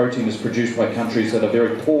anywhere, the protein is produced by countries that are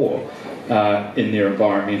very poor in their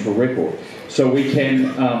environmental record. So we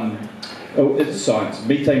can, it's science.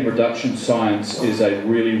 Methane reduction science is a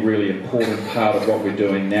really, really important part of what we're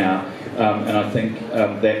doing now. And I think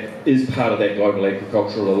that is part of that Global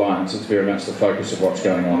Agricultural Alliance. It's very much the focus of what's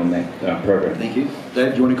going on in that program. Thank you.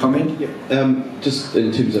 Dave, do you want to comment? Yep. Just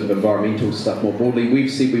in terms of environmental stuff more broadly,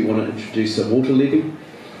 we've said we want to introduce a water levy.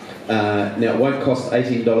 Now, it won't cost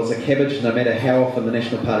 $18 a cabbage, no matter how often the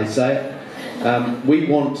National Party say it. We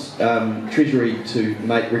want Treasury to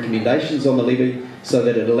make recommendations on the levy so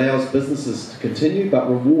that it allows businesses to continue but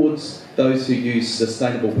rewards those who use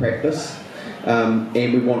sustainable practice. And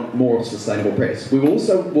we want more sustainable practice. We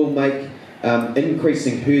also will make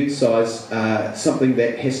increasing herd size something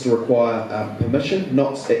that has to require permission.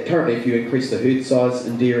 Not currently, if you increase the herd size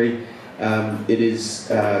in dairy, it is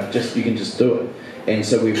you can just do it. And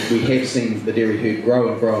so we have seen the dairy herd grow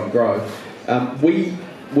and grow and grow. We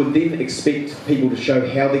would then expect people to show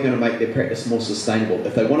how they're going to make their practice more sustainable.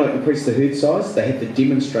 If they want to increase the herd size, they have to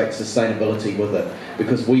demonstrate sustainability with it,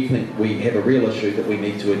 because we think we have a real issue that we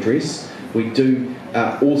need to address. We do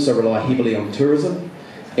also rely heavily on tourism,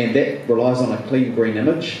 and that relies on a clean green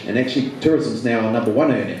image, and actually tourism's now our number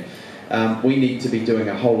one earner. We need to be doing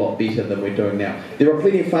a whole lot better than we're doing now. There are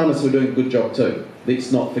plenty of farmers who are doing a good job too.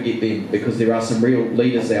 Let's not forget them, because there are some real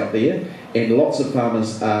leaders out there, and lots of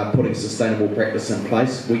farmers are putting sustainable practice in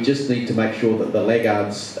place. We just need to make sure that the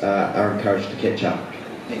laggards are encouraged to catch up.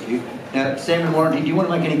 Thank you. Now, Sam and Warren, do you want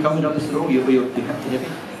to make any comment on this at all? You're happy?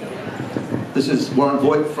 This is Warren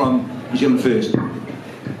Voight from NZFirst.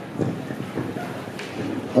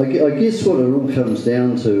 I guess what it all comes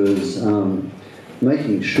down to is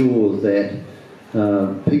making sure that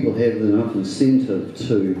people have enough incentive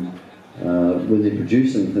to, when they're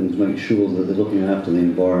producing things, make sure that they're looking after the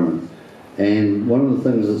environment. And one of the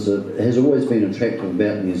things that has always been attractive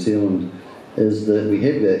about New Zealand is that we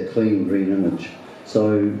have that clean green image.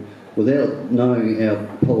 So without knowing our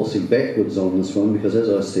policy backwards on this one, because as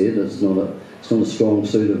I said, it's not a strong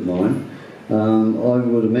suit of mine, I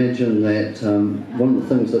would imagine that one of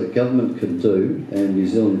the things that a government could do, and New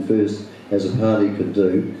Zealand First as a party could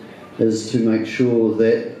do, is to make sure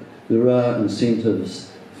that there are incentives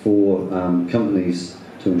for companies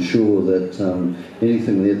to ensure that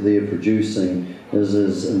anything that they're producing is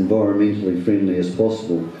as environmentally friendly as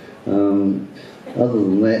possible. Other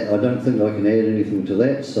than that, I don't think I can add anything to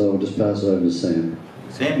that, so I'll just pass it over to Sam.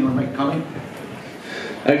 Sam, you want to make a comment?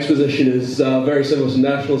 ACT's position is very similar to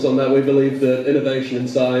National's on that. We believe that innovation in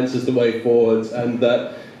science is the way forwards, and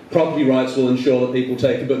that property rights will ensure that people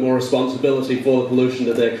take a bit more responsibility for the pollution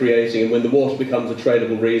that they're creating, and when the water becomes a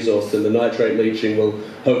tradable resource, then the nitrate leaching will,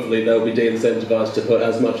 hopefully, they'll be de-incentivised to put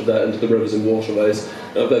as much of that into the rivers and waterways.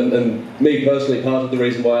 And me personally, part of the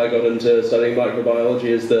reason why I got into studying microbiology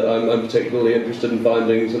is that I'm particularly interested in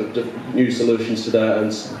finding sort of new solutions to that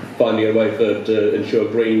and finding a way to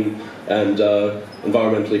ensure green and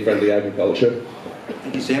environmentally friendly agriculture.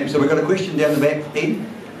 Thank you, Sam. So we've got a question down the back. Ed?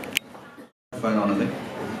 Phone on, I think.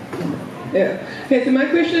 Yeah. Okay, so my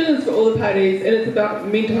question is for all the parties, and it's about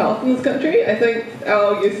mental health in this country. I think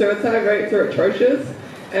our youth suicide rates are atrocious,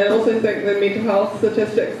 and I also think the mental health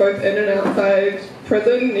statistics, both in and outside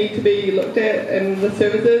prison, need to be looked at, and the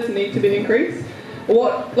services need to be increased.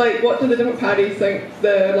 What do the different parties think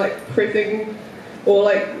the pressing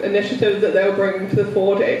or initiatives that they'll bring to the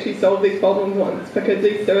fore to actually solve these problems once? Because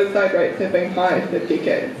these suicide rates have been high for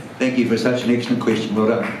decades. Thank you for such an excellent question. Well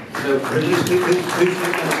done. So, who's going to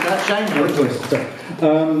start? Shane?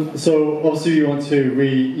 So obviously you want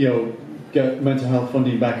to get mental health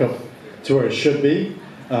funding back up to where it should be.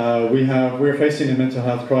 We're facing a mental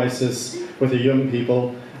health crisis with the young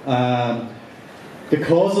people. The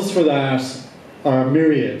causes for that are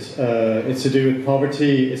myriad. It's to do with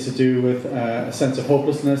poverty. It's to do with a sense of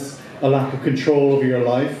hopelessness, a lack of control over your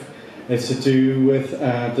life. It's to do with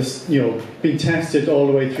being tested all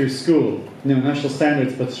the way through school. National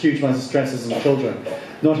standards puts huge amounts of stresses on children.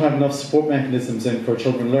 Not having enough support mechanisms in for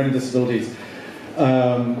children with learning disabilities.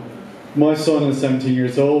 my son is 17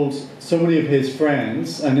 years old. So many of his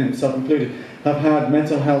friends, and himself included, have had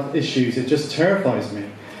mental health issues. It just terrifies me.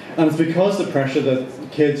 And it's because of the pressure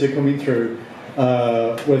that kids are coming through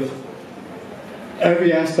with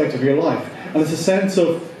every aspect of your life. And it's a sense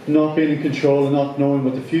of not being in control and not knowing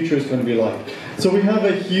what the future is going to be like. So we have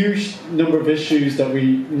a huge number of issues that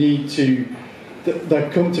we need to,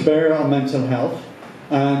 that come to bear on mental health.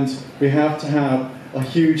 And we have to have a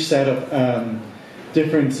huge set of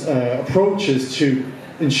different approaches to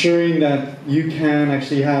ensuring that you can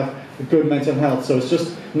actually have a good mental health. So it's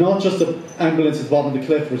just not just the ambulance at the bottom of the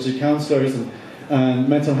cliff, which is counsellors and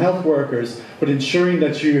mental health workers, but ensuring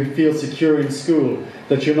that you feel secure in school,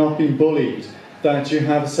 that you're not being bullied, that you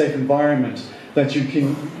have a safe environment, that you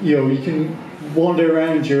can wander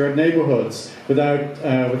around your neighbourhoods without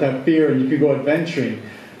fear, and you can go adventuring.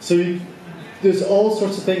 So there's all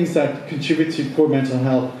sorts of things that contribute to poor mental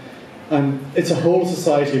health. And it's a whole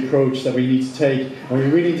society approach that we need to take, and we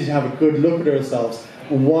really need to have a good look at ourselves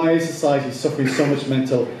and why is society suffering so much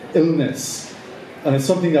mental illness. And it's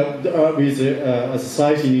something that we as a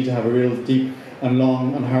society need to have a real deep and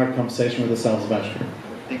long and hard conversation with ourselves about.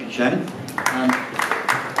 Thank you, Shane.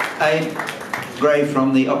 Abe Grey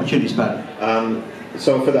from the Opportunities Party.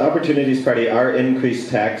 So for the Opportunities Party, our increased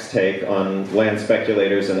tax take on land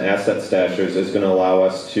speculators and asset stashers is going to allow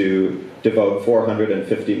us to devote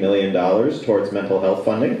 $450 million towards mental health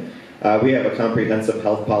funding. We have a comprehensive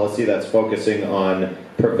health policy that's focusing on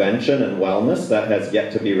prevention and wellness that has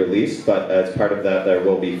yet to be released, but as part of that there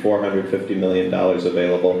will be $450 million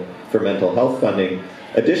available for mental health funding.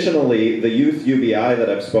 Additionally, the youth UBI that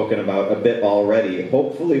I've spoken about a bit already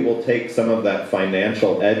hopefully will take some of that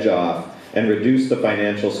financial edge off and reduce the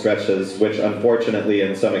financial stretches, which unfortunately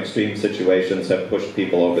in some extreme situations have pushed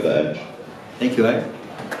people over the edge. Thank you, Abe.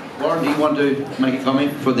 Warren, do you want to make a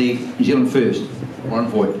comment for the New Zealand First? Warren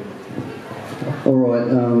Voight. All right.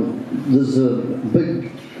 There's a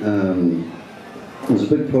big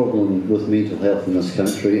problem with mental health in this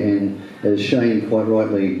country, and as Shane quite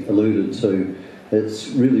rightly alluded to, it's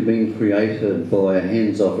really been created by a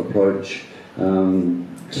hands-off approach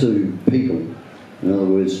to people. In other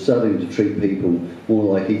words, starting to treat people more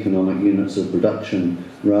like economic units of production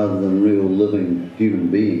rather than real living human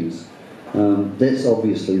beings. That's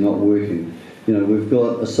obviously not working. You know, we've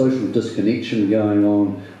got a social disconnection going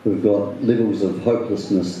on, we've got levels of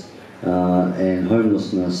hopelessness and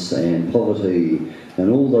homelessness and poverty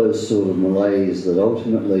and all those sort of malaise that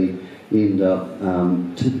ultimately end up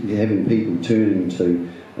having people turning to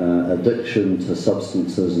addiction to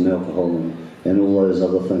substances and alcohol and all those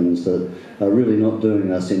other things that are really not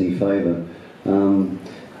doing us any favour.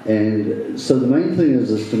 And so the main thing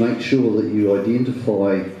is to make sure that you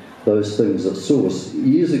identify those things at source.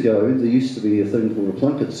 Years ago there used to be a thing called a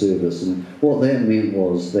plunket service, and what that meant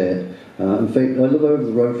was that, in fact I live over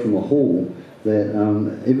the road from a hall that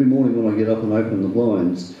every morning when I get up and open the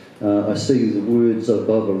blinds I see the words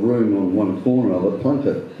above a room on one corner of it,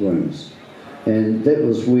 plunket rooms. And that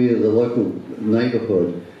was where the local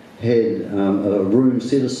neighbourhood had a room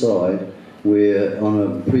set aside where on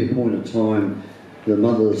a pre-appointed time the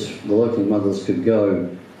local mothers could go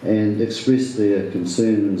and express their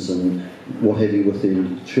concerns and what have you with their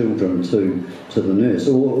children to the nurse,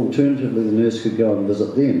 or alternatively the nurse could go and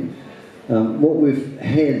visit them. What we've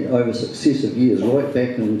had over successive years, right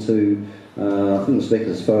back into, I think it was back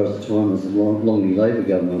as far as the time of the Longley Labour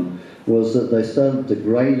government, was that they started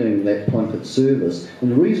degrading that plunket service.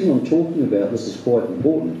 And the reason I'm talking about this is quite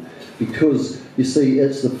important, because you see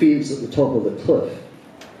it's the fence at the top of the cliff.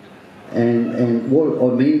 And what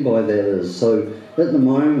I mean by that is, so at the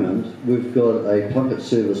moment we've got a plunket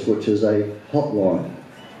service which is a hotline,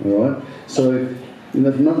 all right? So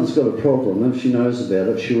if mother's got a problem, if she knows about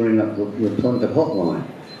it, she'll ring up the plunket hotline.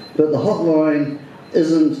 But the hotline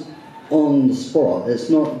isn't on the spot, it's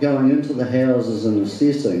not going into the houses and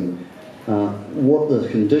assessing what the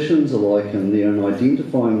conditions are like in there and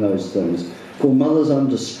identifying those things. For mothers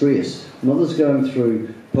under stress, mothers going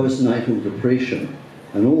through postnatal depression,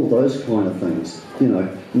 and all those kind of things. You know,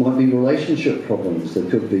 it might be relationship problems, there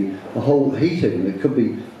could be a whole heating, there could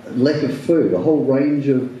be lack of food, a whole range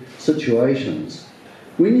of situations.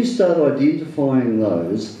 When you start identifying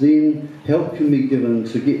those, then help can be given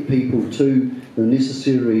to get people to the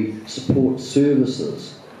necessary support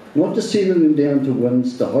services. Not just sending them down to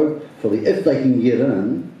WINS to hopefully, if they can get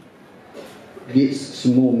in, get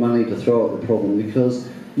some more money to throw at the problem, because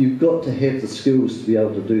you've got to have the skills to be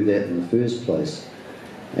able to do that in the first place.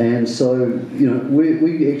 And so, you know,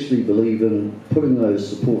 we actually believe in putting those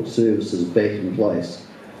support services back in place,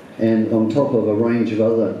 and on top of a range of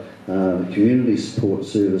other community support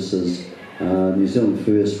services New Zealand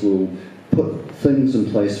First will put things in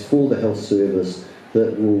place for the health service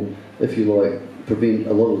that will, if you like, prevent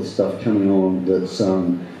a lot of the stuff coming on that's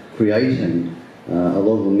creating a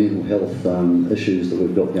lot of the mental health issues that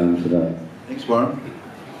we've got going today. Thanks, Warren.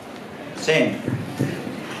 Sam,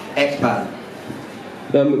 ACT Party.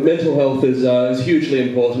 Mental health is hugely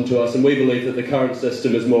important to us, and we believe that the current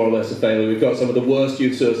system is more or less a failure. We've got some of the worst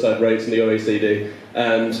youth suicide rates in the OECD,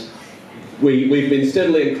 and we've been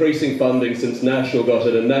steadily increasing funding since National got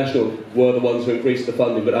it, and National were the ones who increased the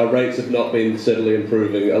funding, but our rates have not been steadily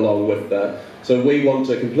improving along with that. So we want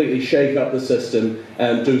to completely shake up the system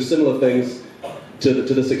and do similar things to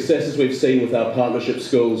the successes we've seen with our partnership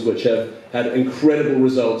schools, which have had incredible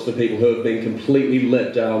results for people who have been completely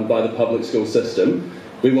let down by the public school system.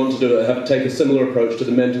 We want to take a similar approach to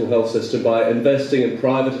the mental health system by investing in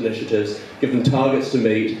private initiatives, give them targets to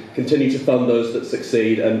meet, continue to fund those that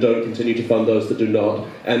succeed and don't continue to fund those that do not,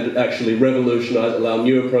 and actually revolutionise, allow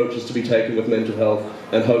new approaches to be taken with mental health,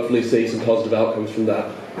 and hopefully see some positive outcomes from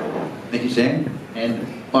that. Thank you, Sam. And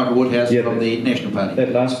Michael Woodhouse from the National Party.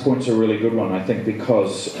 That last point's a really good one, I think,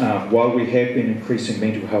 because while we have been increasing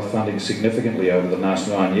mental health funding significantly over the last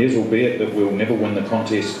 9 years, albeit that we'll never win the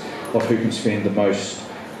contest of who can spend the most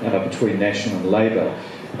between National and Labour.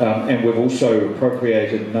 And we've also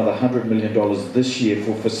appropriated another $100 million this year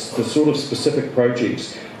for the sort of specific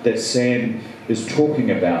projects that Sam is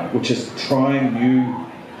talking about, which is trying new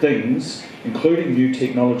things, including new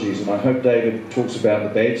technologies. And I hope David talks about the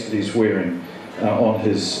badge that he's wearing on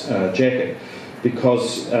his jacket,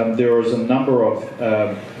 because there is a number of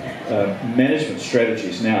management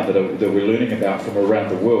strategies now that we're learning about from around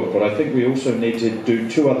the world. But I think we also need to do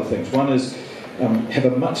two other things. One is have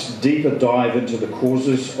a much deeper dive into the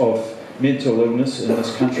causes of mental illness in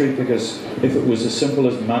this country, because if it was as simple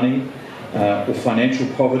as money or financial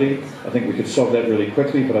poverty, I think we could solve that really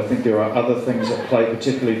quickly, but I think there are other things at play,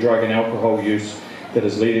 particularly drug and alcohol use, that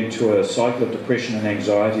is leading to a cycle of depression and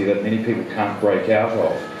anxiety that many people can't break out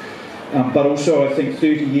of. But also I think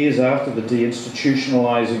 30 years after the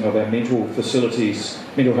deinstitutionalising of our mental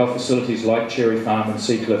health facilities like Cherry Farm and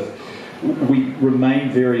Seacliff, we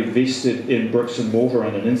remain very vested in bricks and mortar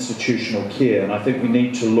and in institutional care, and I think we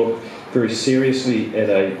need to look very seriously at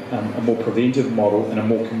a more preventive model and a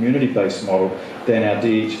more community-based model than our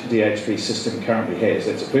DHB system currently has.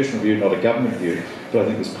 That's a personal view, not a government view, but I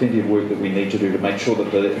think there's plenty of work that we need to do to make sure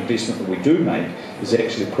that the investment that we do make is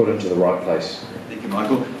actually put into the right place. Thank you,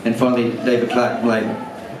 Michael. And finally, David Clark, Labour.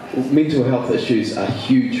 Mental health issues are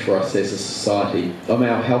huge for us as a society. I'm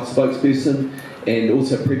our health spokesperson, and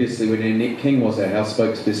also previously when Annette King was our health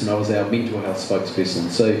spokesperson, I was our mental health spokesperson.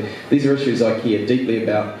 So these are issues I care deeply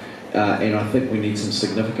about, and I think we need some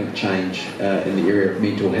significant change in the area of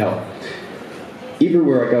mental health.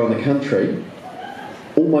 Everywhere I go in the country,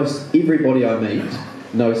 almost everybody I meet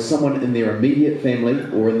knows someone in their immediate family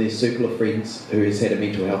or in their circle of friends who has had a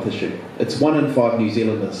mental health issue. It's 1 in 5 New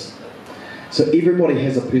Zealanders. So everybody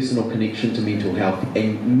has a personal connection to mental health,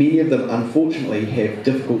 and many of them unfortunately have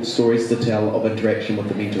difficult stories to tell of interaction with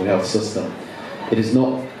the mental health system. It is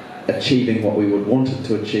not achieving what we would want it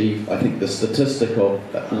to achieve. I think the statistic of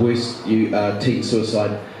worst teen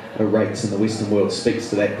suicide rates in the Western world speaks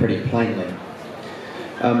to that pretty plainly.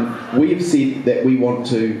 We have said that we want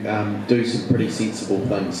to do some pretty sensible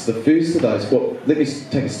things. The first of those, let me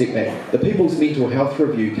take a step back. The People's Mental Health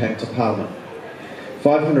Review came to Parliament.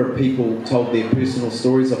 500 people told their personal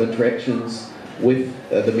stories of interactions with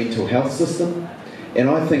the mental health system, and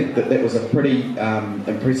I think that that was a pretty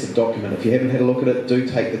impressive document. If you haven't had a look at it, do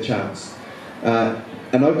take the chance.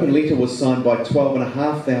 An open letter was signed by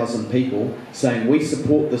 12,500 people saying we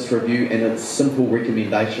support this review and its simple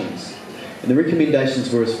recommendations. And the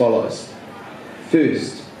recommendations were as follows.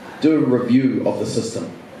 First, do a review of the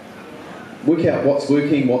system. Work out what's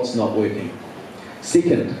working, what's not working.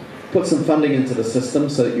 Second, put some funding into the system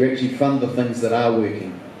so that you actually fund the things that are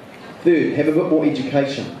working. Third, have a bit more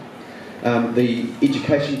education. The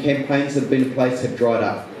education campaigns that have been in place have dried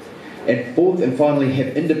up. And fourth and finally,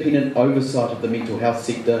 have independent oversight of the mental health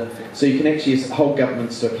sector so you can actually hold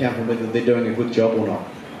governments to account on whether they're doing a good job or not.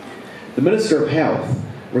 The Minister of Health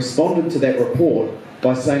responded to that report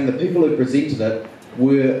by saying the people who presented it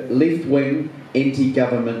were left-wing,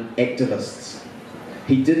 anti-government activists.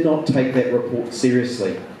 He did not take that report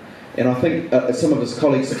seriously. And I think some of his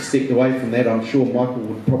colleagues have stepped away from that. I'm sure Michael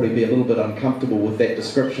would probably be a little bit uncomfortable with that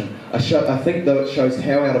description. I think, though, it shows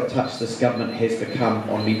how out of touch this government has become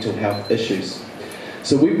on mental health issues.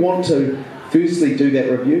 So we want to firstly do that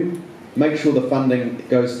review, make sure the funding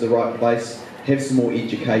goes to the right place, have some more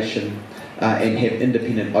education, and have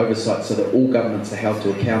independent oversight so that all governments are held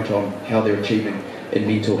to account on how they're achieving in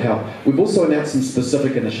mental health. We've also announced some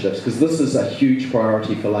specific initiatives because this is a huge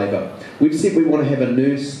priority for Labour. We've said we want to have a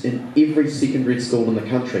nurse in every secondary school in the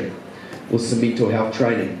country with some mental health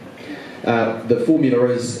training. The formula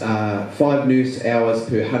is 5 nurse hours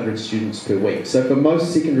per 100 students per week. So for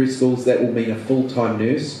most secondary schools that will mean a full-time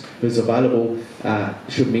nurse who's available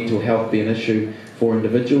should mental health be an issue for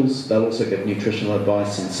individuals. They'll also give nutritional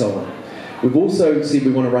advice and so on. We've also said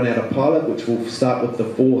we want to run out a pilot which will start with the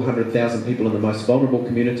 400,000 people in the most vulnerable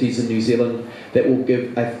communities in New Zealand that will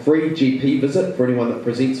give a free GP visit for anyone that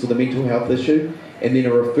presents with a mental health issue, and then a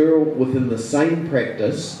referral within the same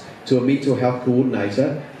practice to a mental health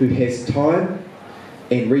coordinator who has time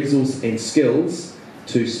and resource and skills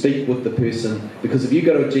to speak with the person. Because if you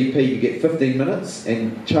go to a GP, you get 15 minutes,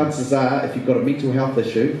 and chances are, if you've got a mental health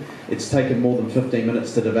issue, it's taken more than 15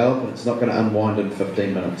 minutes to develop, and it's not going to unwind in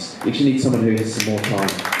 15 minutes. You actually need someone who has some more time.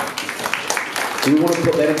 So we want to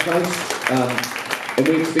put that in place, and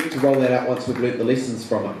we expect to roll that out once we've learnt the lessons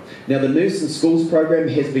from it. Now, the Nurse in Schools program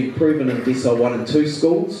has been proven in Decile 1 and 2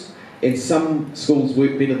 schools, and some schools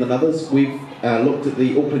work better than others. We've looked at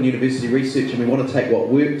the Auckland University research, and we want to take what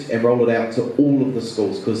worked and roll it out to all of the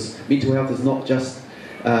schools, because mental health is not just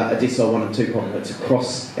a Decile 1 and 2 problem, it's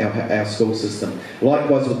across our school system.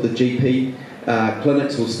 Likewise with the GP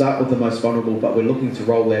clinics, we'll start with the most vulnerable, but we're looking to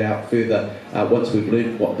roll that out further once we've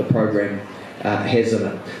learned what the program has in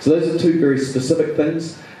it. So those are 2 very specific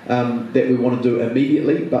things that we want to do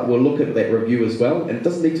immediately, but we'll look at that review as well, and it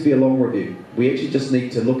doesn't need to be a long review. We actually just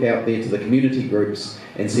need to look out there to the community groups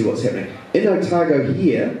and see what's happening. In Otago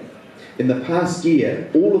here, in the past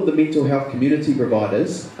year, all of the mental health community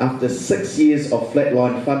providers, after 6 years of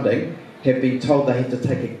flatline funding, have been told they have to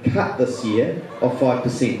take a cut this year of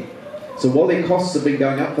 5%. So while their costs have been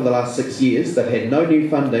going up for the last 6 years, they've had no new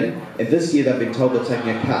funding, and this year they've been told they're taking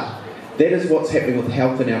a cut. That is what's happening with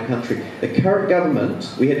health in our country. The current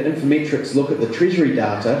government, we had Infometrics look at the Treasury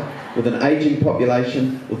data with an ageing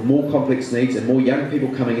population, with more complex needs and more young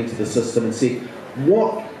people coming into the system, and said,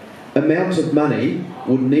 what amount of money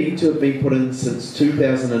would need to have been put in since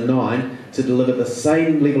 2009 to deliver the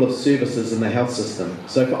same level of services in the health system?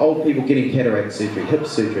 So for old people getting cataract surgery, hip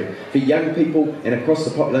surgery, for young people and across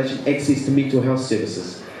the population, access to mental health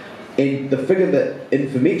services. And the figure that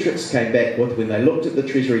Infometrics came back with when they looked at the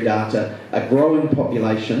Treasury data, a growing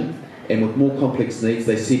population and with more complex needs,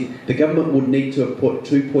 they said the government would need to have put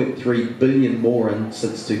 2.3 billion more in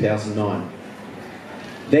since 2009.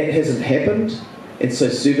 That hasn't happened, and so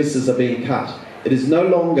services are being cut. It is no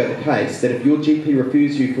longer the case that if your GP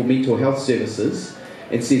refers you for mental health services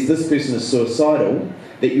and says this person is suicidal,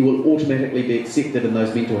 that you will automatically be accepted in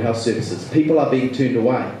those mental health services. People are being turned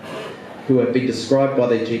away who have been described by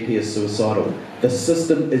their GP as suicidal. The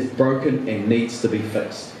system is broken and needs to be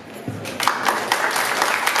fixed. That's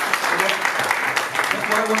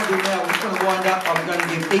what I want to do now. I'm just going to wind up. I'm going to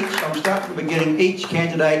give each, I'm starting by getting each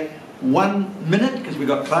candidate 1 minute, because we've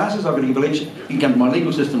got classes. I'm going to give each, you can come to my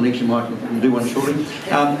legal system lecture, Mike, and do one shortly.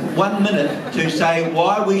 1 minute to say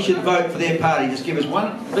why we should vote for their party. Just give us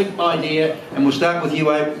one big idea, and we'll start with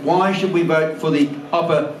you, Abe. Why should we vote for the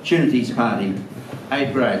Opportunities Party?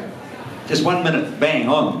 Abe Grey. Just 1 minute, bang,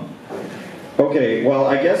 on. Okay, well,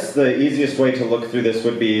 I guess the easiest way to look through this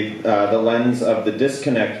would be the lens of the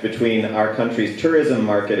disconnect between our country's tourism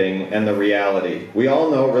marketing and the reality. We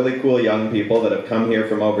all know really cool young people that have come here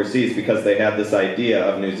from overseas because they have this idea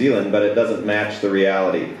of New Zealand, but it doesn't match the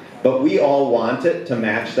reality. But we all want it to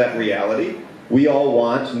match that reality. We all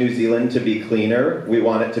want New Zealand to be cleaner. We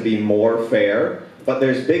want it to be more fair. But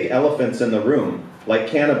there's big elephants in the room, like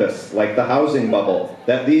cannabis, like the housing bubble,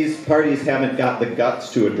 that these parties haven't got the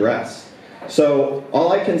guts to address. So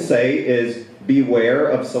all I can say is beware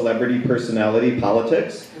of celebrity personality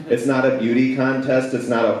politics. It's not a beauty contest, it's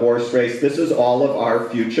not a horse race. This is all of our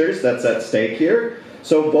futures that's at stake here.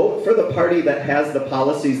 So vote for the party that has the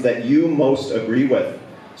policies that you most agree with.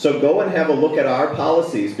 So go and have a look at our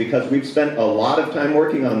policies, because we've spent a lot of time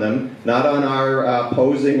working on them, not on our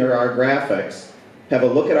posing or our graphics. Have a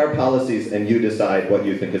look at our policies and you decide what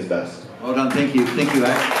you think is best. Well done, thank you. Thank you,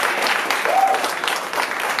 Abe.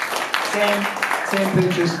 Sam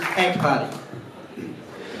Purchas, ACT Party.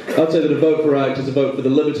 I'd say that a vote for ACT is a vote for the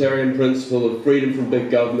libertarian principle of freedom from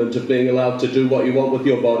big government, of being allowed to do what you want with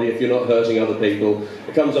your body if you're not hurting other people.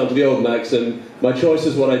 It comes down to the old maxim, my choice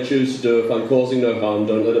is what I choose to do. If I'm causing no harm,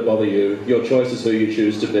 don't let it bother you. Your choice is who you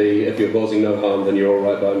choose to be. If you're causing no harm, then you're all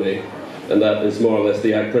right by me. And that is more or less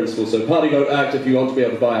the ACT principle. So party vote ACT if you want to be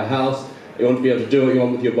able to buy a house, you want to be able to do what you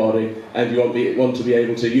want with your body, and you want to be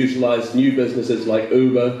able to utilise new businesses like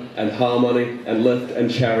Uber and Harmony and Lyft and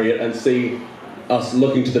Chariot and see us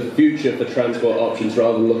looking to the future for transport options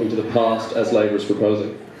rather than looking to the past as Labour is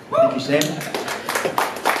proposing. Thank you, Sam.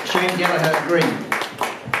 Shane Gallagher, Green.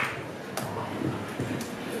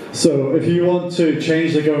 So if you want to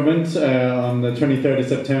change the government on the 23rd of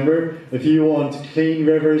September, if you want clean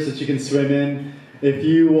rivers that you can swim in, if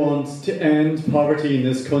you want to end poverty in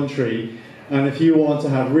this country, and if you want to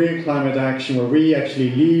have real climate action where we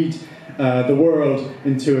actually lead the world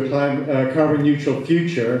into a carbon neutral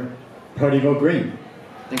future, party vote Green.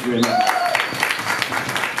 Thank you very much.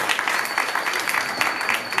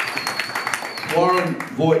 Warren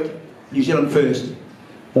Voight, New Zealand First.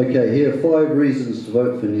 Okay, here are 5 reasons to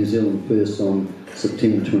vote for New Zealand First on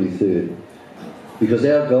September 23rd. Because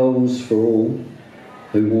our goals are for all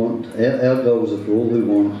who want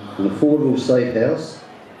an affordable safe house,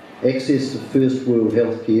 access to first world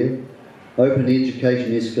healthcare, open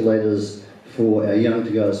education escalators for our young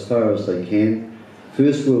to go as far as they can,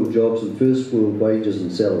 first world jobs and first world wages and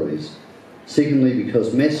salaries. Secondly,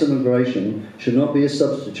 because mass immigration should not be a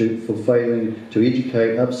substitute for failing to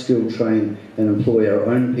educate, upskill, train and employ our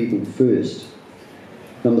own people first.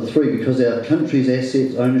 Number 3, because our country's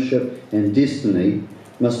assets, ownership and destiny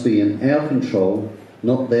must be in our control,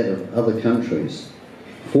 not that of other countries.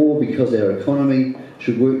 4, because our economy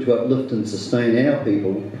should work to uplift and sustain our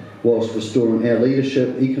people whilst restoring our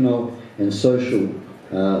leadership, economic and social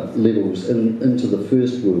levels into the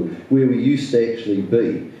first world, where we used to actually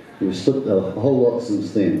be. We've slipped a whole lot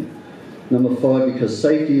since then. Number 5, because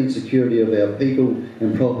safety and security of our people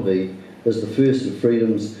and property is the first of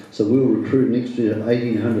freedoms, so we'll recruit an extra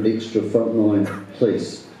 1,800 extra frontline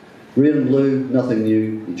police. Red and blue, nothing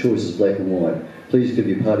new, the choice is black and white. Please give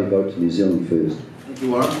your party vote to New Zealand First. Thank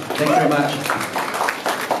you, Warren. Thank you very much.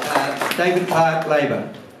 David Clark,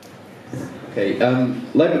 Labour. Okay,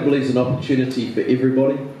 Labour believes in opportunity for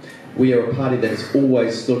everybody. We are a party that has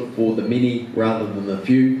always stood for the many rather than the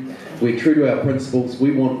few. We're true to our principles.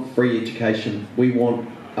 We want free education. We want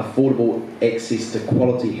affordable access to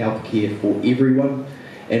quality healthcare for everyone.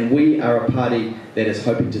 And we are a party that is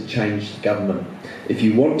hoping to change the government. If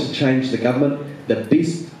you want to change the government, the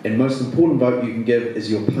best and most important vote you can give is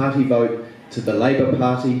your party vote to the Labour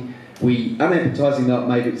Party. We, unappetising though it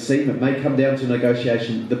may seem, it may come down to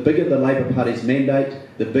negotiation. The bigger the Labour Party's mandate,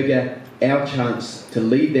 the bigger our chance to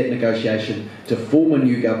lead that negotiation, to form a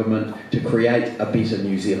new government, to create a better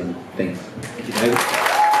New Zealand. Thanks. Thank you, David.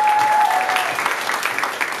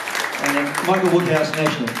 And Michael Woodhouse,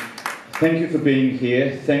 National. Thank you for being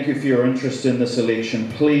here. Thank you for your interest in this election.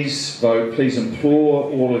 Please vote. Please implore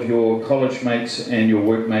all of your college mates and your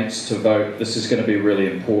workmates to vote. This is going to be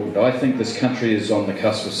really important. I think this country is on the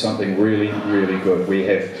cusp of something really, really good. We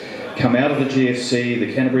have come out of the GFC,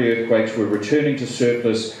 the Canterbury earthquakes, we're returning to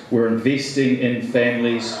surplus, we're investing in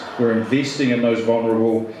families, we're investing in those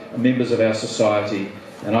vulnerable members of our society,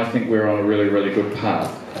 and I think we're on a really, really good path.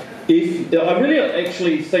 I really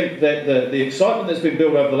actually think that the excitement that's been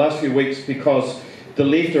built over the last few weeks because the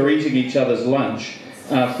left are eating each other's lunch,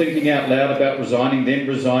 thinking out loud about resigning, then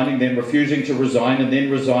refusing to resign, and then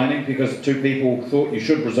resigning because 2 people thought you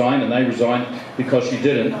should resign and they resigned because you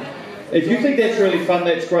didn't. If you think that's really fun,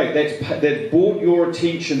 that's great. That's brought your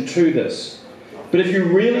attention to this. But if you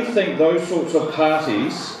really think those sorts of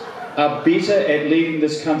parties are better at leading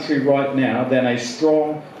this country right now than a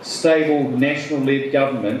strong, stable, national-led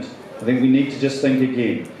government, I think we need to just think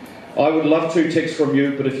again. I would love 2 ticks from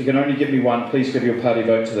you, but if you can only give me 1, please give your party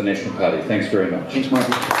vote to the National Party. Thanks very much. Thanks,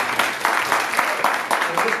 Michael.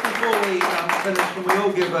 Just before we finish, can we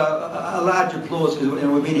all give a large applause, because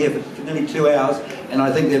we've been here for nearly 2 hours, and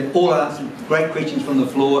I think they've all answered great questions from the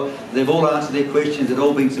floor. They've all answered their questions. They've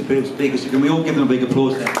all been superb speakers. So can we all give them a big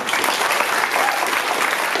applause now?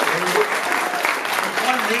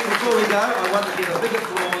 Before we go, I want to give a big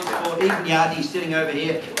applause for Ethan Yardley sitting over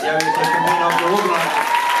here, the OUSA campaign officer organiser.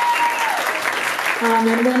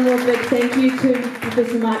 And one more big thank you to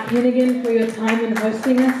Professor Mark Henaghan for your time in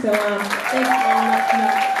hosting us. So thank you very much,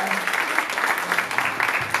 Mark.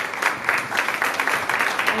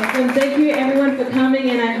 And thank you everyone for coming,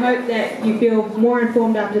 and I hope that you feel more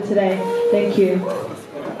informed after today. Thank you.